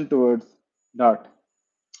inclination towards Dart.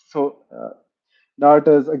 So Dart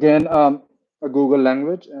is again a Google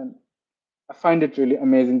language, and I find it really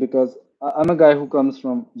amazing because I'm a guy who comes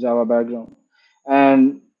from Java background,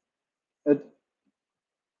 and it,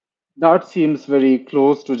 Dart seems very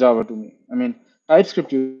close to Java to me. I mean,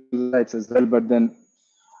 TypeScript uses types as well, but then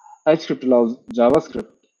TypeScript allows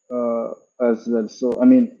JavaScript as well. So I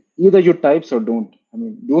mean, either you types or don't. I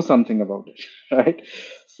mean, do something about it, right?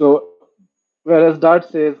 So whereas Dart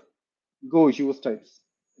says, go use types.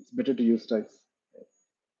 It's better to use types.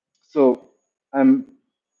 So I'm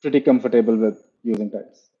pretty comfortable with using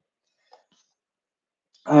types.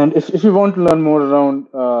 And if you want to learn more around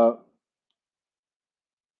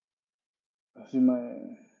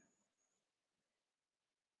my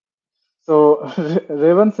so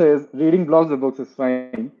Raven says reading blogs or books is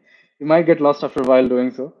fine. You might get lost after a while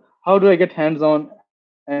doing so. How do I get hands-on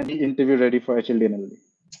and be interview ready for HLD and LLD?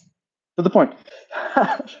 To the point.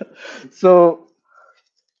 So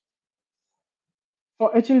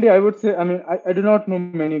for HLD, I would say, I mean, I do not know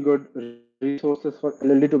many good resources resources for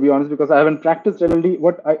LLD, to be honest, because I haven't practiced LLD.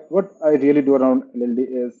 What I really do around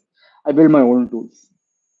LLD is I build my own tools,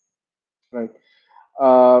 right?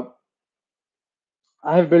 Uh,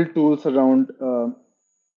 I have built tools around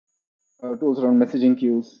messaging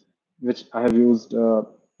queues, which I have used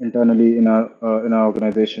internally in our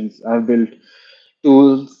organizations. I have built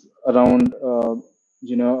tools around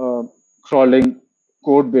crawling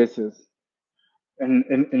code bases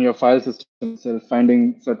in your file system itself,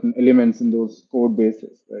 finding certain elements in those code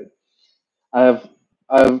bases, right? I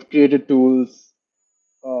have created tools.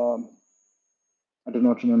 Um, I do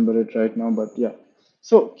not remember it right now, but yeah.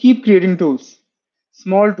 So keep creating tools,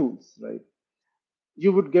 small tools, right?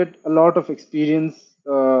 You would get a lot of experience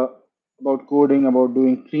about coding, about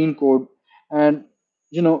doing clean code, and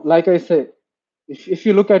like I say, if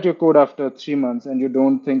you look at your code after 3 months and you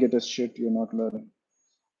don't think it is shit, you're not learning.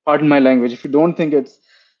 Pardon my language. If you don't think it's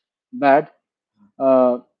bad,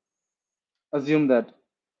 uh, assume that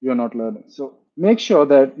you're not learning. So make sure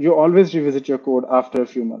that you always revisit your code after a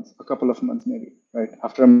few months, a couple of months maybe, right?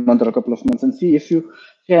 After a month or a couple of months, and see if you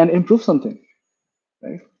can improve something,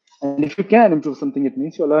 right? And if you can improve something, it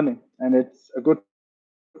means you're learning, and it's a good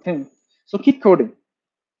thing. So keep coding,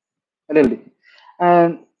 LLD.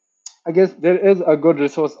 And I guess there is a good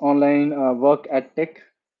resource online, Work at Tech.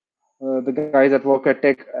 The guys at Work at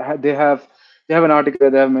Tech, they have an article where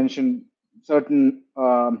they have mentioned certain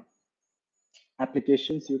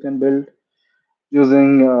applications you can build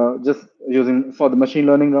using just using for the machine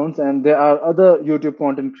learning rounds, and there are other YouTube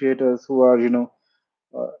content creators who are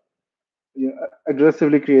uh,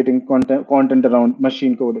 aggressively creating content around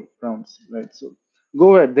machine coding rounds, right? So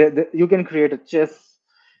go ahead. You can create a chess,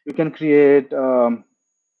 you can create a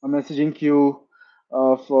messaging queue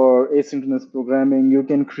for asynchronous programming. You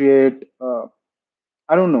can create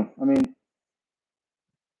I don't know. I mean,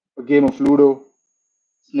 a game of Ludo,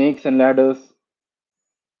 snakes and ladders.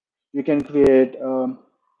 You can create a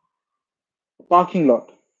parking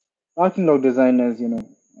lot design, as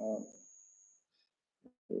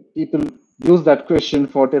people use that question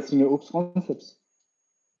for testing your OOPS concepts.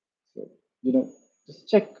 So, just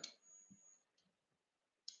check.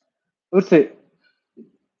 I would say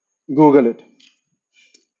Google it.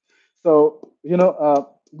 So,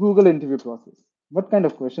 Google interview process. What kind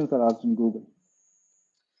of questions are asked in Google?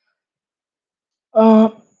 Uh,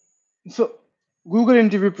 so, Google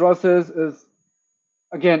interview process is,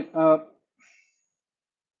 again, I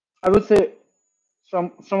would say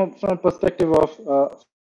from a perspective of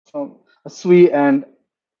from a SWE and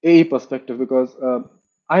AE perspective, because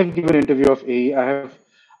I've given interview of AE.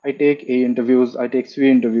 I take AE interviews, I take SWE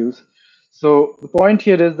interviews. So the point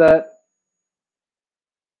here is that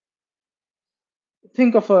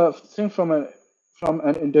think from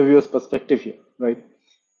an interviewer's perspective here, right?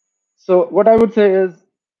 So what I would say is,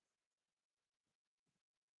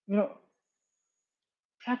 you know,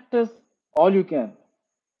 practice all you can.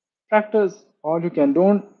 Practice all you can.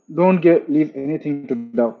 Don't leave anything to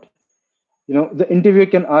doubt. The interviewer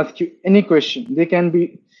can ask you any question. They can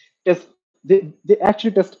be test they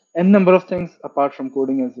actually test n number of things apart from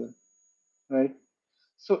coding as well, right?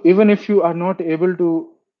 So even if you are not able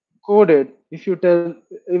to code it,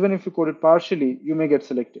 even if you code it partially, you may get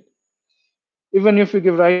selected. Even if you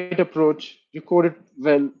give right approach, you code it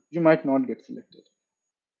well, you might not get selected.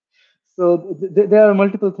 So there are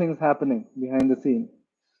multiple things happening behind the scene.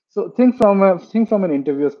 So think from an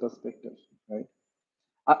interviewer's perspective, right?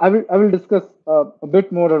 I will discuss a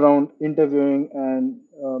bit more around interviewing and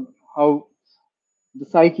how the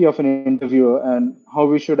psyche of an interviewer and how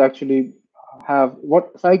we should actually have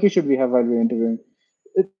what psyche should we have while we're interviewing.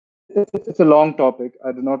 It's a long topic.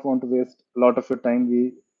 I do not want to waste a lot of your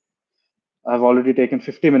time. I've already taken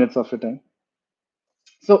 50 minutes of your time.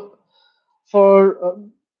 So for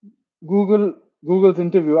Google's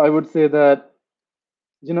interview, I would say that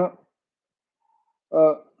you know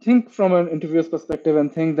think from an interviewer's perspective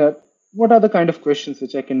and think that what are the kind of questions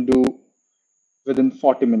which I can do within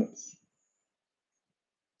 40 minutes.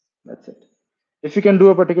 That's it. If you can do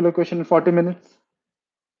a particular question in 40 minutes,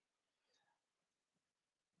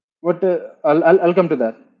 I'll come to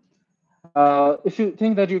that. If you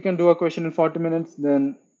think that you can do a question in 40 minutes,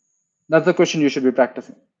 then that's the question you should be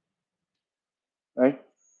practicing, right?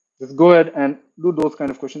 Just go ahead and do those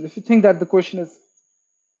kind of questions. If you think that the question is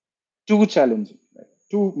too challenging, right?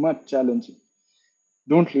 Too much challenging,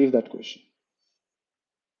 don't leave that question.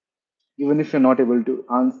 Even if you're not able to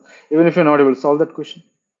answer, even if you're not able to solve that question,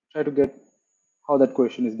 try to get how that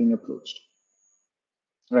question is being approached,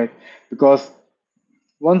 right? Because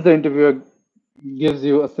once the interviewer gives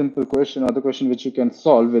you a simple question or the question which you can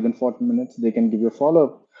solve within 40 minutes, they can give you a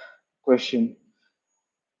follow-up question.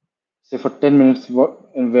 say for 10 minutes,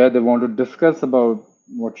 and where they want to discuss about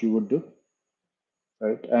what you would do,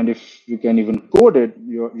 right? And if you can even code it,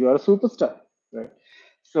 you are a superstar, right?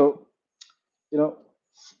 So, you know,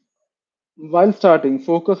 while starting,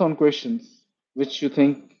 focus on questions which you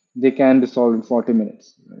think they can be solved in 40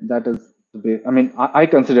 minutes. That is the base. I mean, I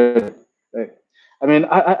consider it, right? I mean,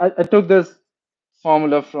 I took this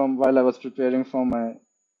formula from while I was preparing for my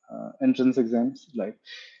entrance exams. Like,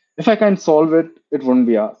 if I can't solve it, it wouldn't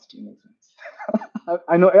be asked. In a sense,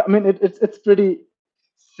 I know. I mean, it's pretty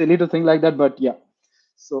silly to think like that, but yeah.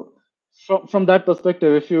 So from that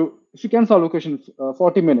perspective, if you can solve a question in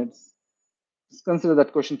 40 minutes, just consider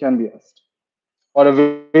that question can be asked, or a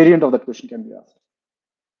variant of that question can be asked.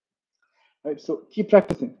 Right. So keep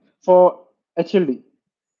practicing. For HLD,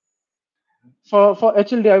 for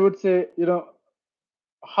HLD, I would say,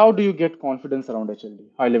 how do you get confidence around HLD,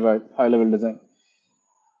 high level design?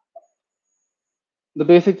 The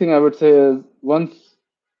basic thing I would say is, once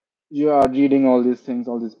you are reading all these things,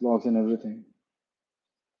 all these blogs and everything,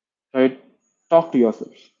 right? Talk to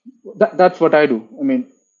yourself. That's what I do. I mean,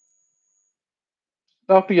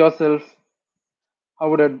 talk to yourself. How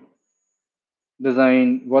would I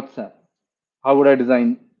design WhatsApp? How would I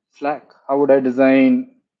design Slack? How would I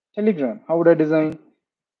design Telegram? How would I design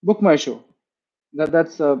Book My Show?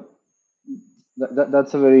 That's a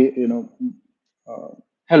very uh,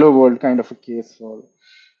 hello world kind of a case for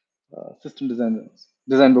system designers.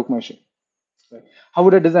 Design Book My Show. Right? How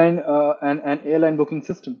would I design an airline booking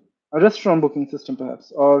system, a restaurant booking system,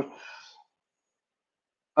 perhaps, or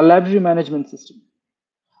a library management system,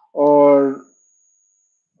 or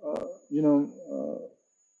uh, you know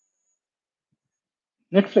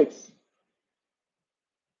Netflix?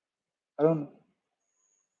 I don't know.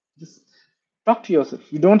 Just talk to yourself.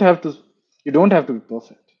 You don't have to be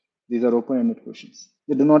perfect. These are open-ended questions.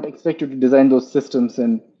 They do not expect you to design those systems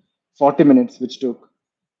in 40 minutes, which took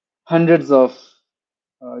hundreds of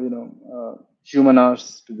human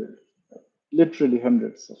hours to build. Literally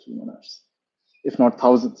hundreds of human hours, if not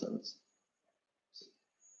thousands. I would say.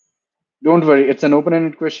 Don't worry, it's an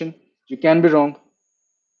open-ended question. You can be wrong,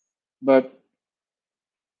 but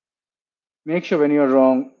make sure when you're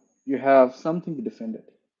wrong, you have something to defend it.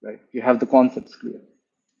 Right? You have the concepts clear.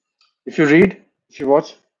 If you read, if you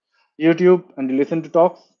watch YouTube and you listen to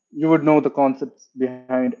talks, you would know the concepts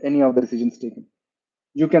behind any of the decisions taken.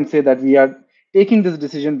 You can say that we are taking this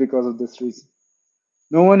decision because of this reason.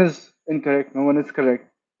 No one is incorrect, no one is correct.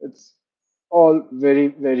 It's all very,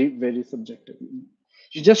 very, very subjective.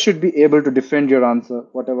 You just should be able to defend your answer,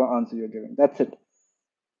 whatever answer you're giving. That's it.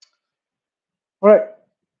 All right.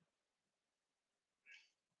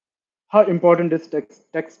 How important is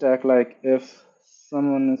tech stack? Like, if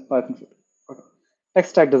someone is Python, okay. Tech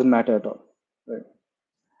stack doesn't matter at all. Right?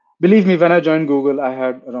 Believe me, when I joined Google, I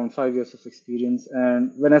had around 5 years of experience.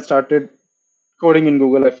 And when I started coding in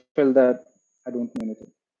Google, I felt that I don't know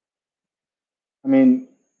anything. I mean,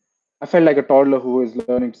 I felt like a toddler who is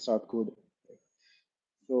learning to start coding.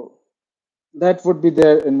 So that would be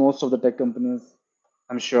there in most of the tech companies,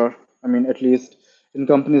 I'm sure. I mean, at least in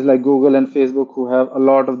companies like Google and Facebook, who have a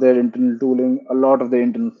lot of their internal tooling, a lot of their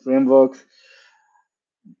internal frameworks,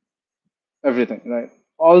 everything, right?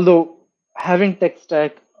 Although having tech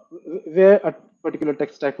stack, where a particular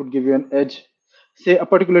tech stack would give you an edge, say a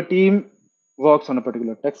particular team works on a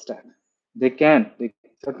particular tech stack, they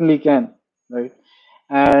certainly can, right?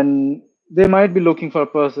 And they might be looking for a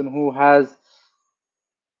person who has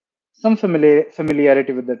some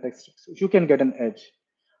familiarity with the tech stack. So you can get an edge,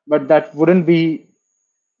 but that wouldn't be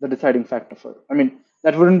the deciding factor for it. I mean,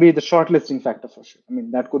 that wouldn't be the shortlisting factor for sure. I mean,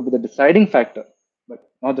 that could be the deciding factor, but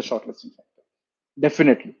not the shortlisting factor.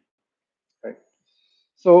 Definitely, right?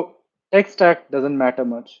 So tech stack doesn't matter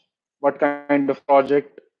much. What kind of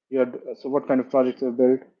project so what kind of projects you've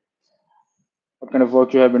built, what kind of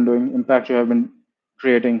work you have been doing, impact you have been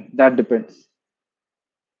creating, that depends.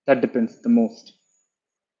 That depends the most,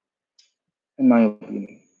 in my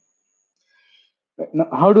opinion. Now,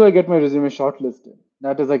 how do I get my resume shortlisted?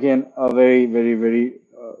 That is again a very, very, very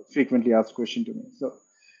frequently asked question to me. So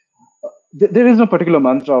there is no particular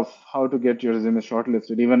mantra of how to get your resume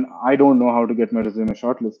shortlisted. Even I don't know how to get my resume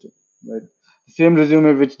shortlisted. Right? The same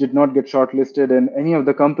resume which did not get shortlisted in any of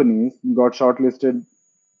the companies got shortlisted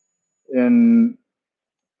in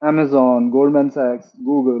Amazon, Goldman Sachs,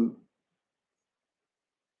 Google,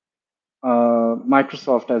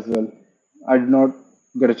 Microsoft as well. I did not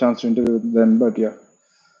get a chance to interview them, but yeah.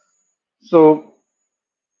 So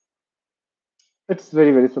it's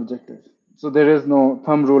very, very subjective. So there is no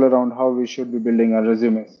thumb rule around how we should be building our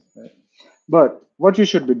resumes. Right? But what you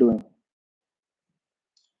should be doing,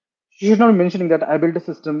 you should not be mentioning that I built a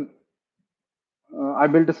system I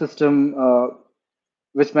built a system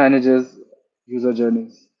which manages user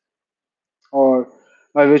journeys, or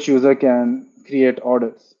by which user can create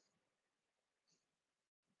orders.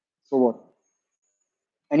 So what?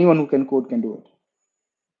 Anyone who can code can do it.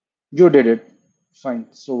 You did it, fine.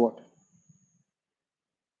 So what?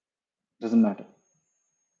 Doesn't matter.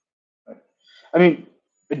 Right? I mean,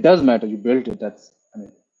 it does matter. You built it. That's. I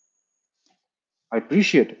mean, I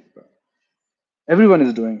appreciate it. But everyone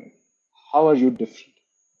is doing it. How are you different?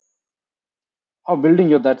 How building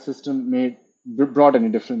your that system brought any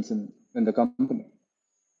difference in the company?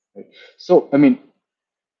 Right? So I mean,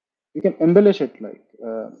 you can embellish it like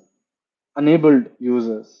enabled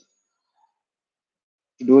users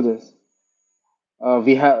to do this.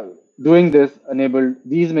 We have doing this enabled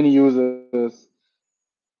these many users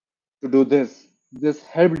to do this. This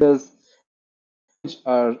helped us manage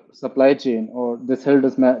our supply chain, or this helped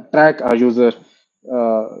us track our user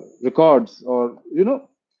records, or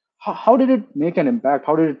how did it make an impact?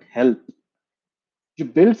 How did it help? You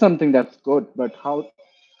build something that's good, but how?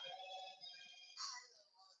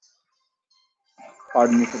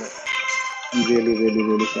 Pardon me for that. I'm really, really,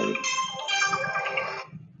 really sorry.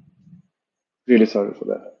 Really sorry for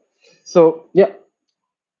that. So yeah.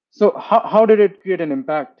 So how did it create an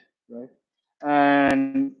impact, right?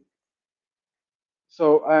 And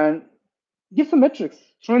and give some metrics,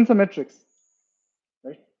 throw in some metrics,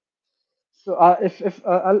 right? So if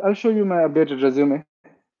I'll show you my updated resume.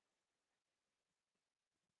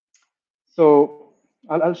 So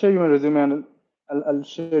I'll show you my resume, and I'll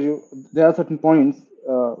share you. There are certain points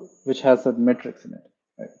which has certain metrics in it.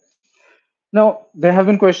 Right? Now there have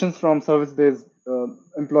been questions from service-based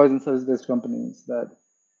employees in service-based companies that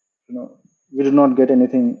we did not get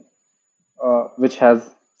anything which has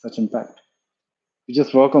such impact. We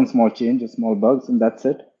just work on small changes, small bugs, and that's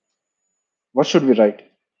it. What should we write?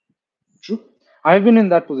 True. I've been in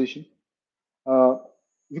that position. Uh,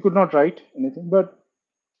 we could not write anything, but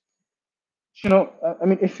I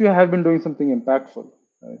mean, if you have been doing something impactful,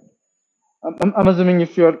 right? I'm assuming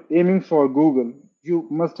if you're aiming for Google, you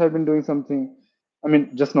must have been doing something. I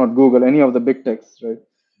mean, just not Google, any of the big techs, right?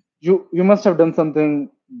 You must have done something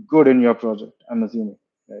good in your project. I'm assuming,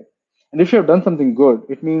 right? And if you have done something good,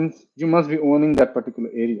 it means you must be owning that particular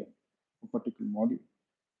area, a particular module,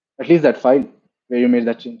 at least that file where you made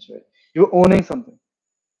that change, right? You're owning something.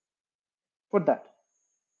 Put that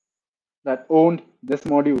owned this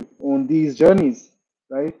module, owned these journeys,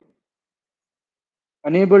 right?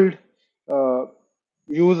 Enabled uh,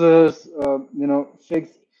 users,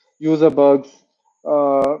 fixed user bugs,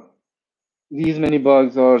 uh, these many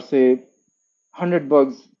bugs, or say 100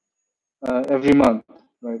 bugs every month,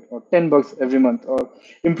 right? Or 10 bugs every month, or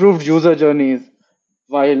improved user journeys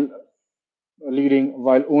while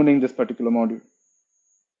while owning this particular module.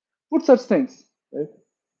 Put such things, right?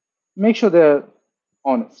 Make sure they're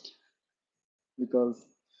honest, because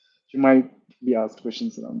you might be asked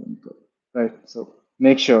questions around them, right? So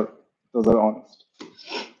make sure those are honest.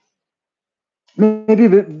 Maybe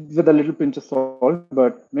with a little pinch of salt,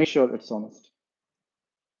 but make sure it's honest.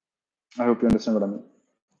 I hope you understand what I mean,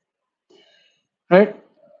 right?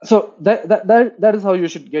 So that is how you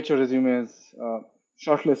should get your resumes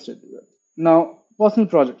shortlisted. Now, personal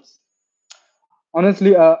projects.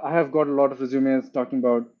 Honestly, I have got a lot of resumes talking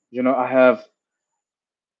about, I have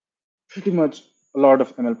pretty much a lot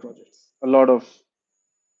of ML projects, a lot of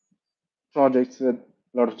projects with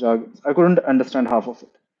a lot of jargons. I couldn't understand half of it.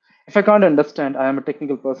 If I can't understand, I am a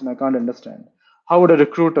technical person, I can't understand. How would a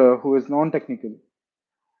recruiter who is non-technical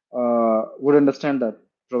would understand that?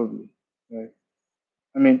 Probably, right?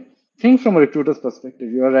 I mean, think from a recruiter's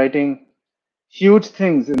perspective. You are writing huge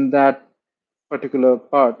things in that particular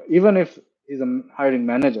part. Even if he's a hiring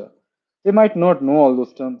manager, they might not know all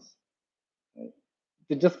those terms. Right?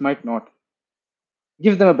 They just might not.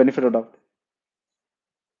 Give them a benefit of doubt.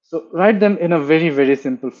 So write them in a very, very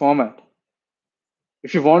simple format.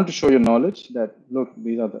 If you want to show your knowledge, that look,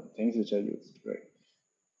 these are the things which I used, right?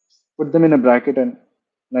 Put them in a bracket and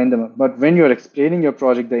line them up. But when you're explaining your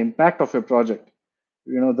project, the impact of your project,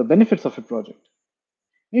 the benefits of your project,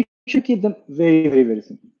 you should keep them very, very, very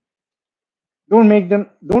simple. Don't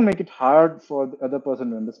make it hard for the other person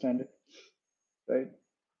to understand it, right?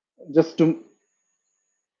 Just to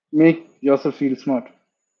make yourself feel smart.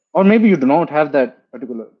 Or maybe you do not have that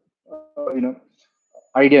particular,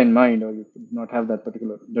 idea in mind, or you do not have that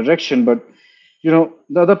particular direction, but the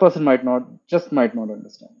other person might not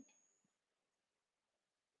understand.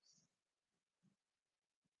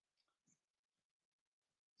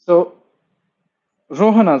 So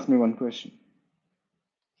Rohan asked me one question.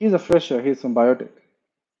 He's a fresher. He's from biotech.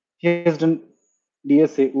 He has done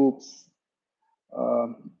DSA Oops,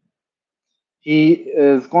 he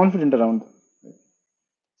is confident around them.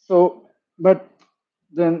 So, but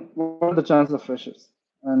then what are the chances of freshers?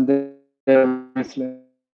 And they are very slim.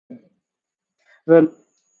 Well,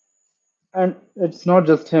 and it's not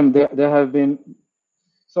just him. There have been.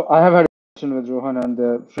 So I have had a discussion with Rohan and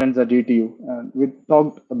the friends at DTU, and we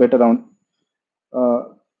talked a bit around uh,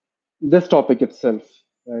 this topic itself,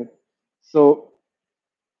 right? So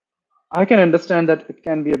I can understand that it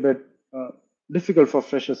can be a bit difficult for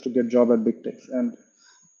freshers to get job at big techs, and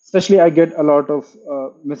especially I get a lot of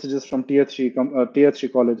messages from tier three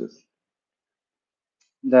colleges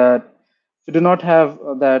that we do not have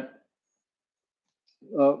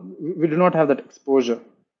we do not have that exposure.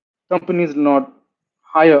 Companies do not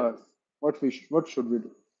hire us. What should we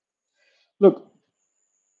do? Look,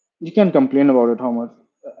 you can complain about it. How much?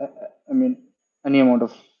 I mean, any amount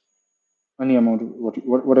of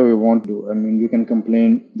whatever you want to do. I mean, you can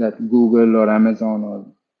complain that Google or Amazon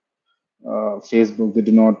or Facebook they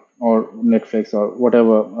do not, or Netflix or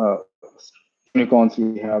whatever unicorns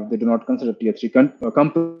we have, they do not consider tier three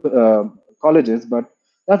colleges, but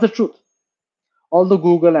that's the truth. Although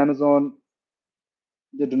Google, Amazon,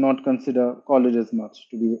 they do not consider colleges much,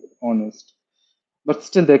 to be honest, but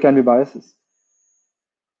still there can be biases,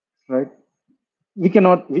 right? We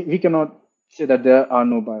cannot say that there are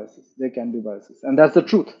no biases. There can be biases, and that's the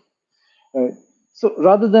truth, right? So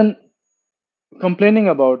rather than complaining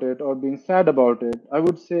about it or being sad about it, I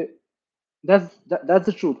would say that's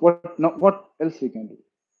the truth. What else we can do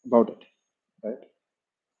about it, right?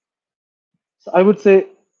 So I would say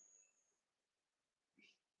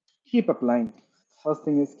keep applying. First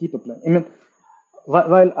thing is keep applying. I mean,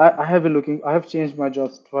 while I have been looking, I have changed my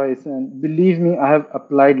jobs twice, and believe me, I have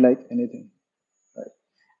applied like anything, right?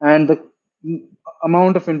 And the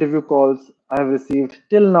amount of interview calls I have received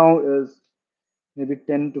till now is maybe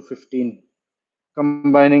 10 to 15,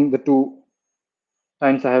 combining the two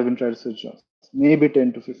times I have been trying to switch jobs. Maybe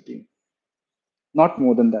 10 to 15, not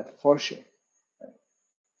more than that, for sure.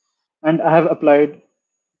 And I have applied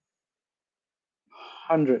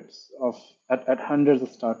hundreds of at hundreds of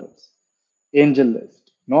startups, Angel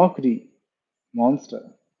List, Naukri, Monster,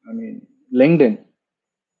 I mean, LinkedIn,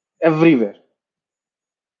 everywhere,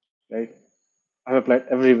 right? I've applied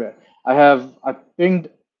everywhere. I pinged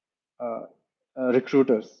uh,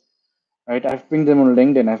 recruiters, right? I've pinged them on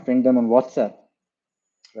LinkedIn. I've pinged them on WhatsApp,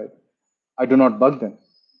 right? I do not bug them.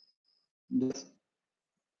 Just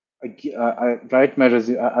I write my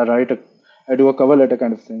resume. I do a cover letter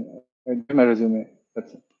kind of thing. I give my resume.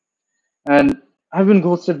 That's it. And I've been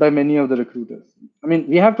ghosted by many of the recruiters. I mean,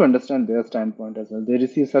 we have to understand their standpoint as well. They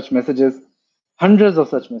receive such messages, hundreds of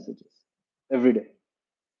such messages every day.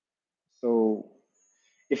 So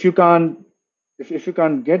if you can't if you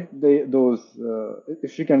can't get those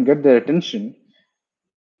if you can get their attention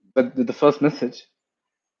but the first message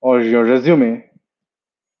or your resume,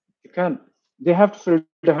 you can't. They have to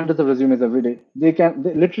filter hundreds of resumes every day. They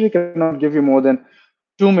literally cannot give you more than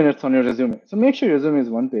 2 minutes on your resume. So make sure your resume is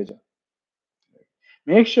one pager.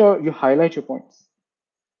 Make sure you highlight your points.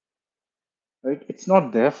 Right? It's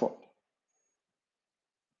not their fault.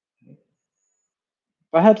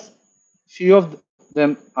 Perhaps few of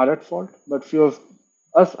them are at fault, but few of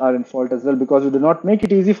us are in fault as well because we do not make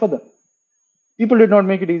it easy for them. People did not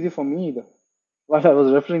make it easy for me either. While I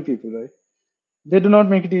was referring people, right? They do not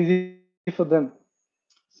make it easy for them.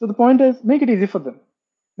 So the point is, make it easy for them.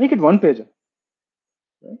 Make it one pager.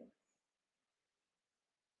 Right?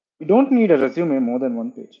 You don't need a resume more than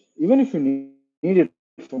one page. Even if you need it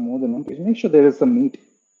for more than one page, make sure there is some meat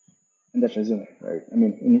in that resume, right? I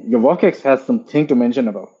mean, your work has something to mention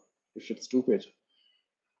about if it's two page.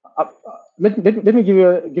 Let me give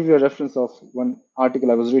you a reference of one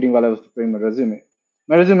article I was reading while I was preparing my resume.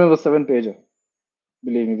 My resume was 7 pager.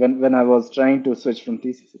 Believe me, when I was trying to switch from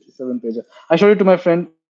thesis to 7 pager, I showed it to my friend.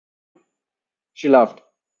 She laughed.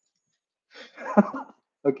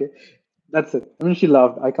 Okay, that's it. I mean, she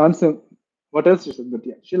laughed. I can't say what else she said, but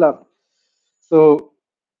yeah, she laughed. So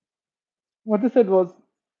what they said was,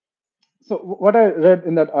 so what I read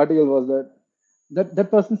in that article was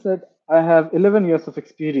that person said, I have 11 years of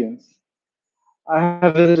experience. I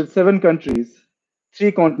have visited 7 countries,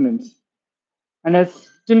 3 continents, and I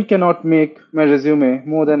still cannot make my resume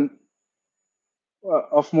more than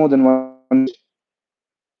one page.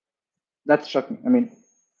 That struck me. I mean,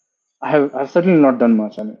 I've certainly not done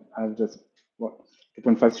much. I mean, I've just what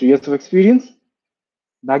 2.5 3 years of experience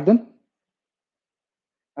back then.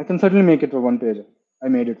 I can certainly make it a one pager. I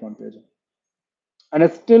made it one pager, and I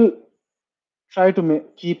still try to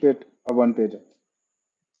keep it a one pager.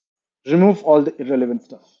 Remove all the irrelevant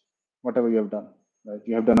stuff, whatever you have done. Right?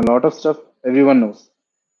 You have done a lot of stuff. Everyone knows.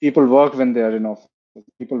 People work when they are in office.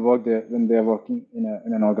 People work there when they are working in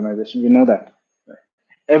an organization. We know that.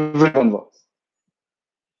 Everyone works.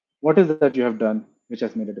 What is that you have done which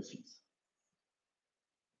has made a difference?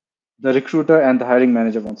 The recruiter and the hiring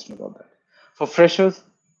manager wants to know about that. For freshers,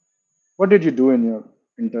 what did you do in your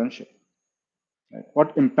internship? Right?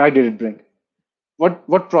 What impact did it bring?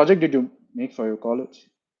 What project did you make for your college?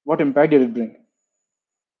 What impact did it bring?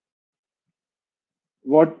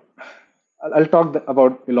 What I'll talk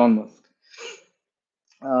about Elon Musk.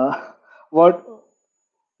 Uh, what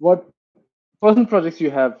what personal projects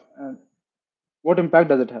you have and what impact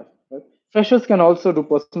does it have? Right? Freshers can also do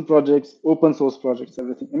personal projects, open source projects,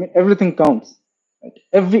 everything. I mean, everything counts. Right?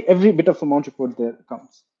 Every bit of amount you put there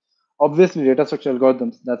counts. Obviously, data structure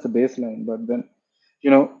algorithms, that's a baseline, but then you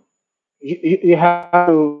know you have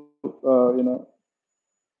to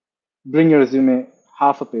bring your resume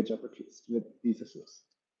half a page up at least with these issues.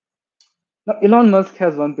 Now, Elon Musk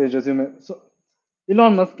has one page resume. So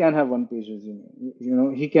Elon Musk can have one page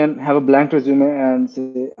resume. He can have a blank resume and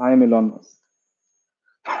say, I am Elon Musk.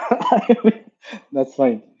 I mean, that's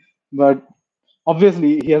fine. But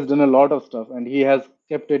obviously, he has done a lot of stuff and he has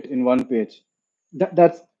kept it in one page.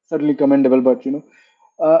 That's certainly commendable, but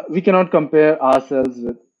we cannot compare ourselves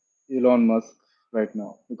with Elon Musk right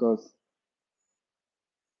now because,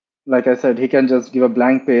 like I said, he can just give a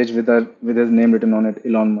blank page with his name written on it,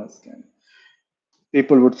 Elon Musk, and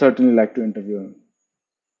people would certainly like to interview him.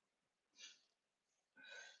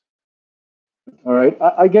 All right,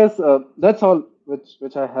 I guess that's all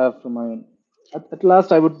which I have from my end. At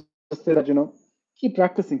last, I would just say that keep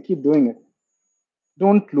practicing, keep doing it.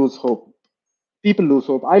 Don't lose hope. People lose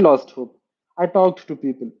hope. I lost hope. I talked to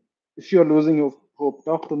people. If you're losing your hope,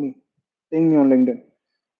 talk to me. Ping me on LinkedIn.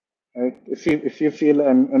 Right? If you feel,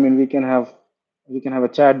 I mean, we can have a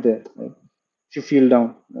chat there. Right? If you feel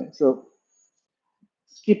down, right? So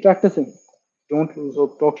just keep practicing. Don't lose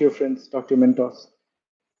hope. Talk to your friends. Talk to your mentors.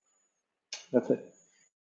 That's it.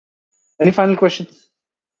 Any final questions?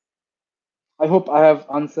 I hope I have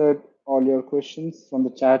answered all your questions from the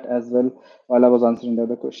chat as well while I was answering the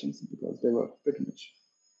other questions because they were pretty much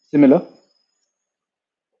similar.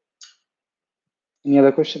 Any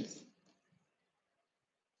other questions?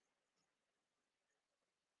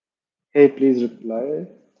 Hey, please reply.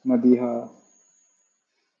 Madiha.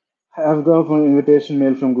 I've got an invitation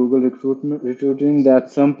mail from Google recruiting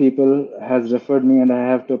that some people has referred me and I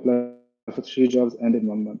have to apply for 3 jobs and in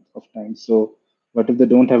 1 month of time. So what if they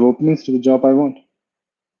don't have openings to the job I want?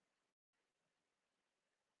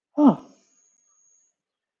 Huh.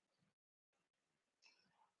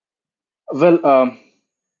 Well,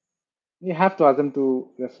 you have to ask them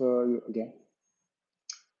to refer you again.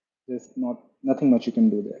 There's nothing much you can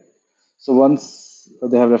do there. So once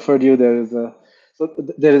they have referred you, there is a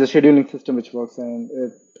scheduling system which works and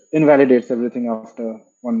it invalidates everything after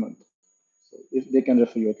 1 month. So if they can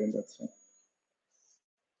refer you again, that's fine.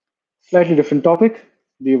 Slightly different topic.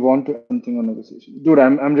 Do you want to add something on negotiation? Dude,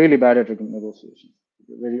 I'm really bad at negotiations. To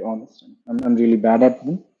be very honest. I'm really bad at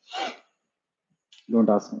them. Don't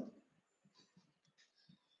ask me.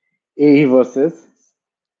 AE versus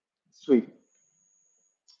SWE.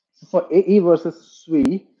 For AE versus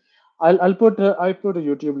SWE, I'll put a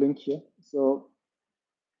YouTube link here. So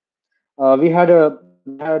we had a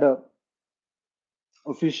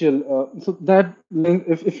official so that link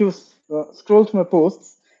if you scroll through my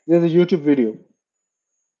posts, there's a YouTube video.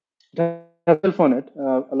 It has myself on it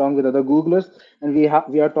along with other Googlers, and we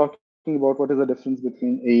are talking about what is the difference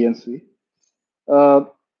between AE and SWE. Uh,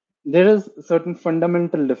 there is certain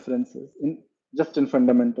fundamental differences in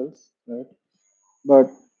fundamentals, right? But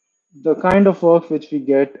the kind of work which we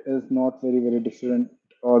get is not very different,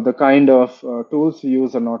 or the kind of tools we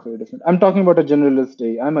use are not very different. I'm talking about a generalist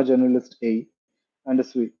A. I'm a generalist A and a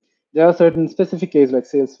SWE. There are certain specific A's like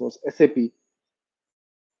Salesforce, SAP.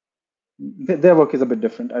 Their work is a bit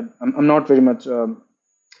different. I'm not very much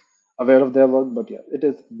aware of their work, but yeah, it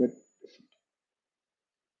is a bit different.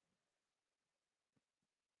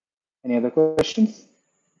 Any other questions?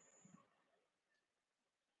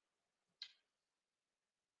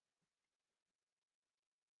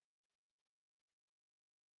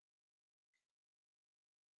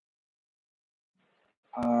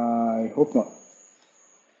 I hope not.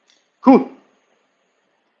 Cool.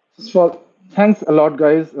 First of all, thanks a lot,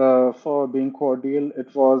 guys, for being cordial.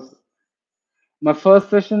 It was my first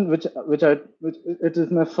session, which it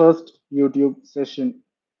is my first YouTube session.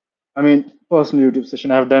 I mean, personal YouTube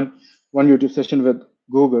session. I've done one YouTube session with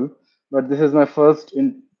Google, but this is my first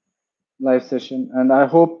in live session, and I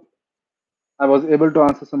hope I was able to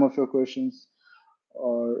answer some of your questions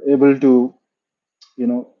or able to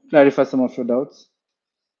clarify some of your doubts.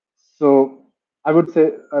 So I would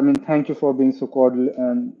say, thank you for being so cordial,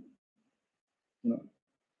 and you know,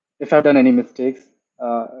 if I've done any mistakes,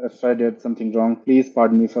 if I did something wrong, please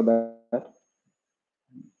pardon me for that.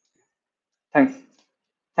 Thanks.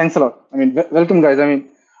 Thanks a lot. Welcome, guys.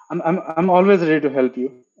 I'm always ready to help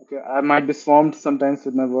you. Okay, I might be swamped sometimes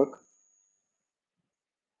with my work.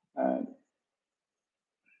 And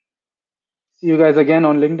see you guys again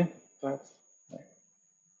on LinkedIn. Bye.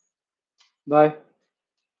 Bye.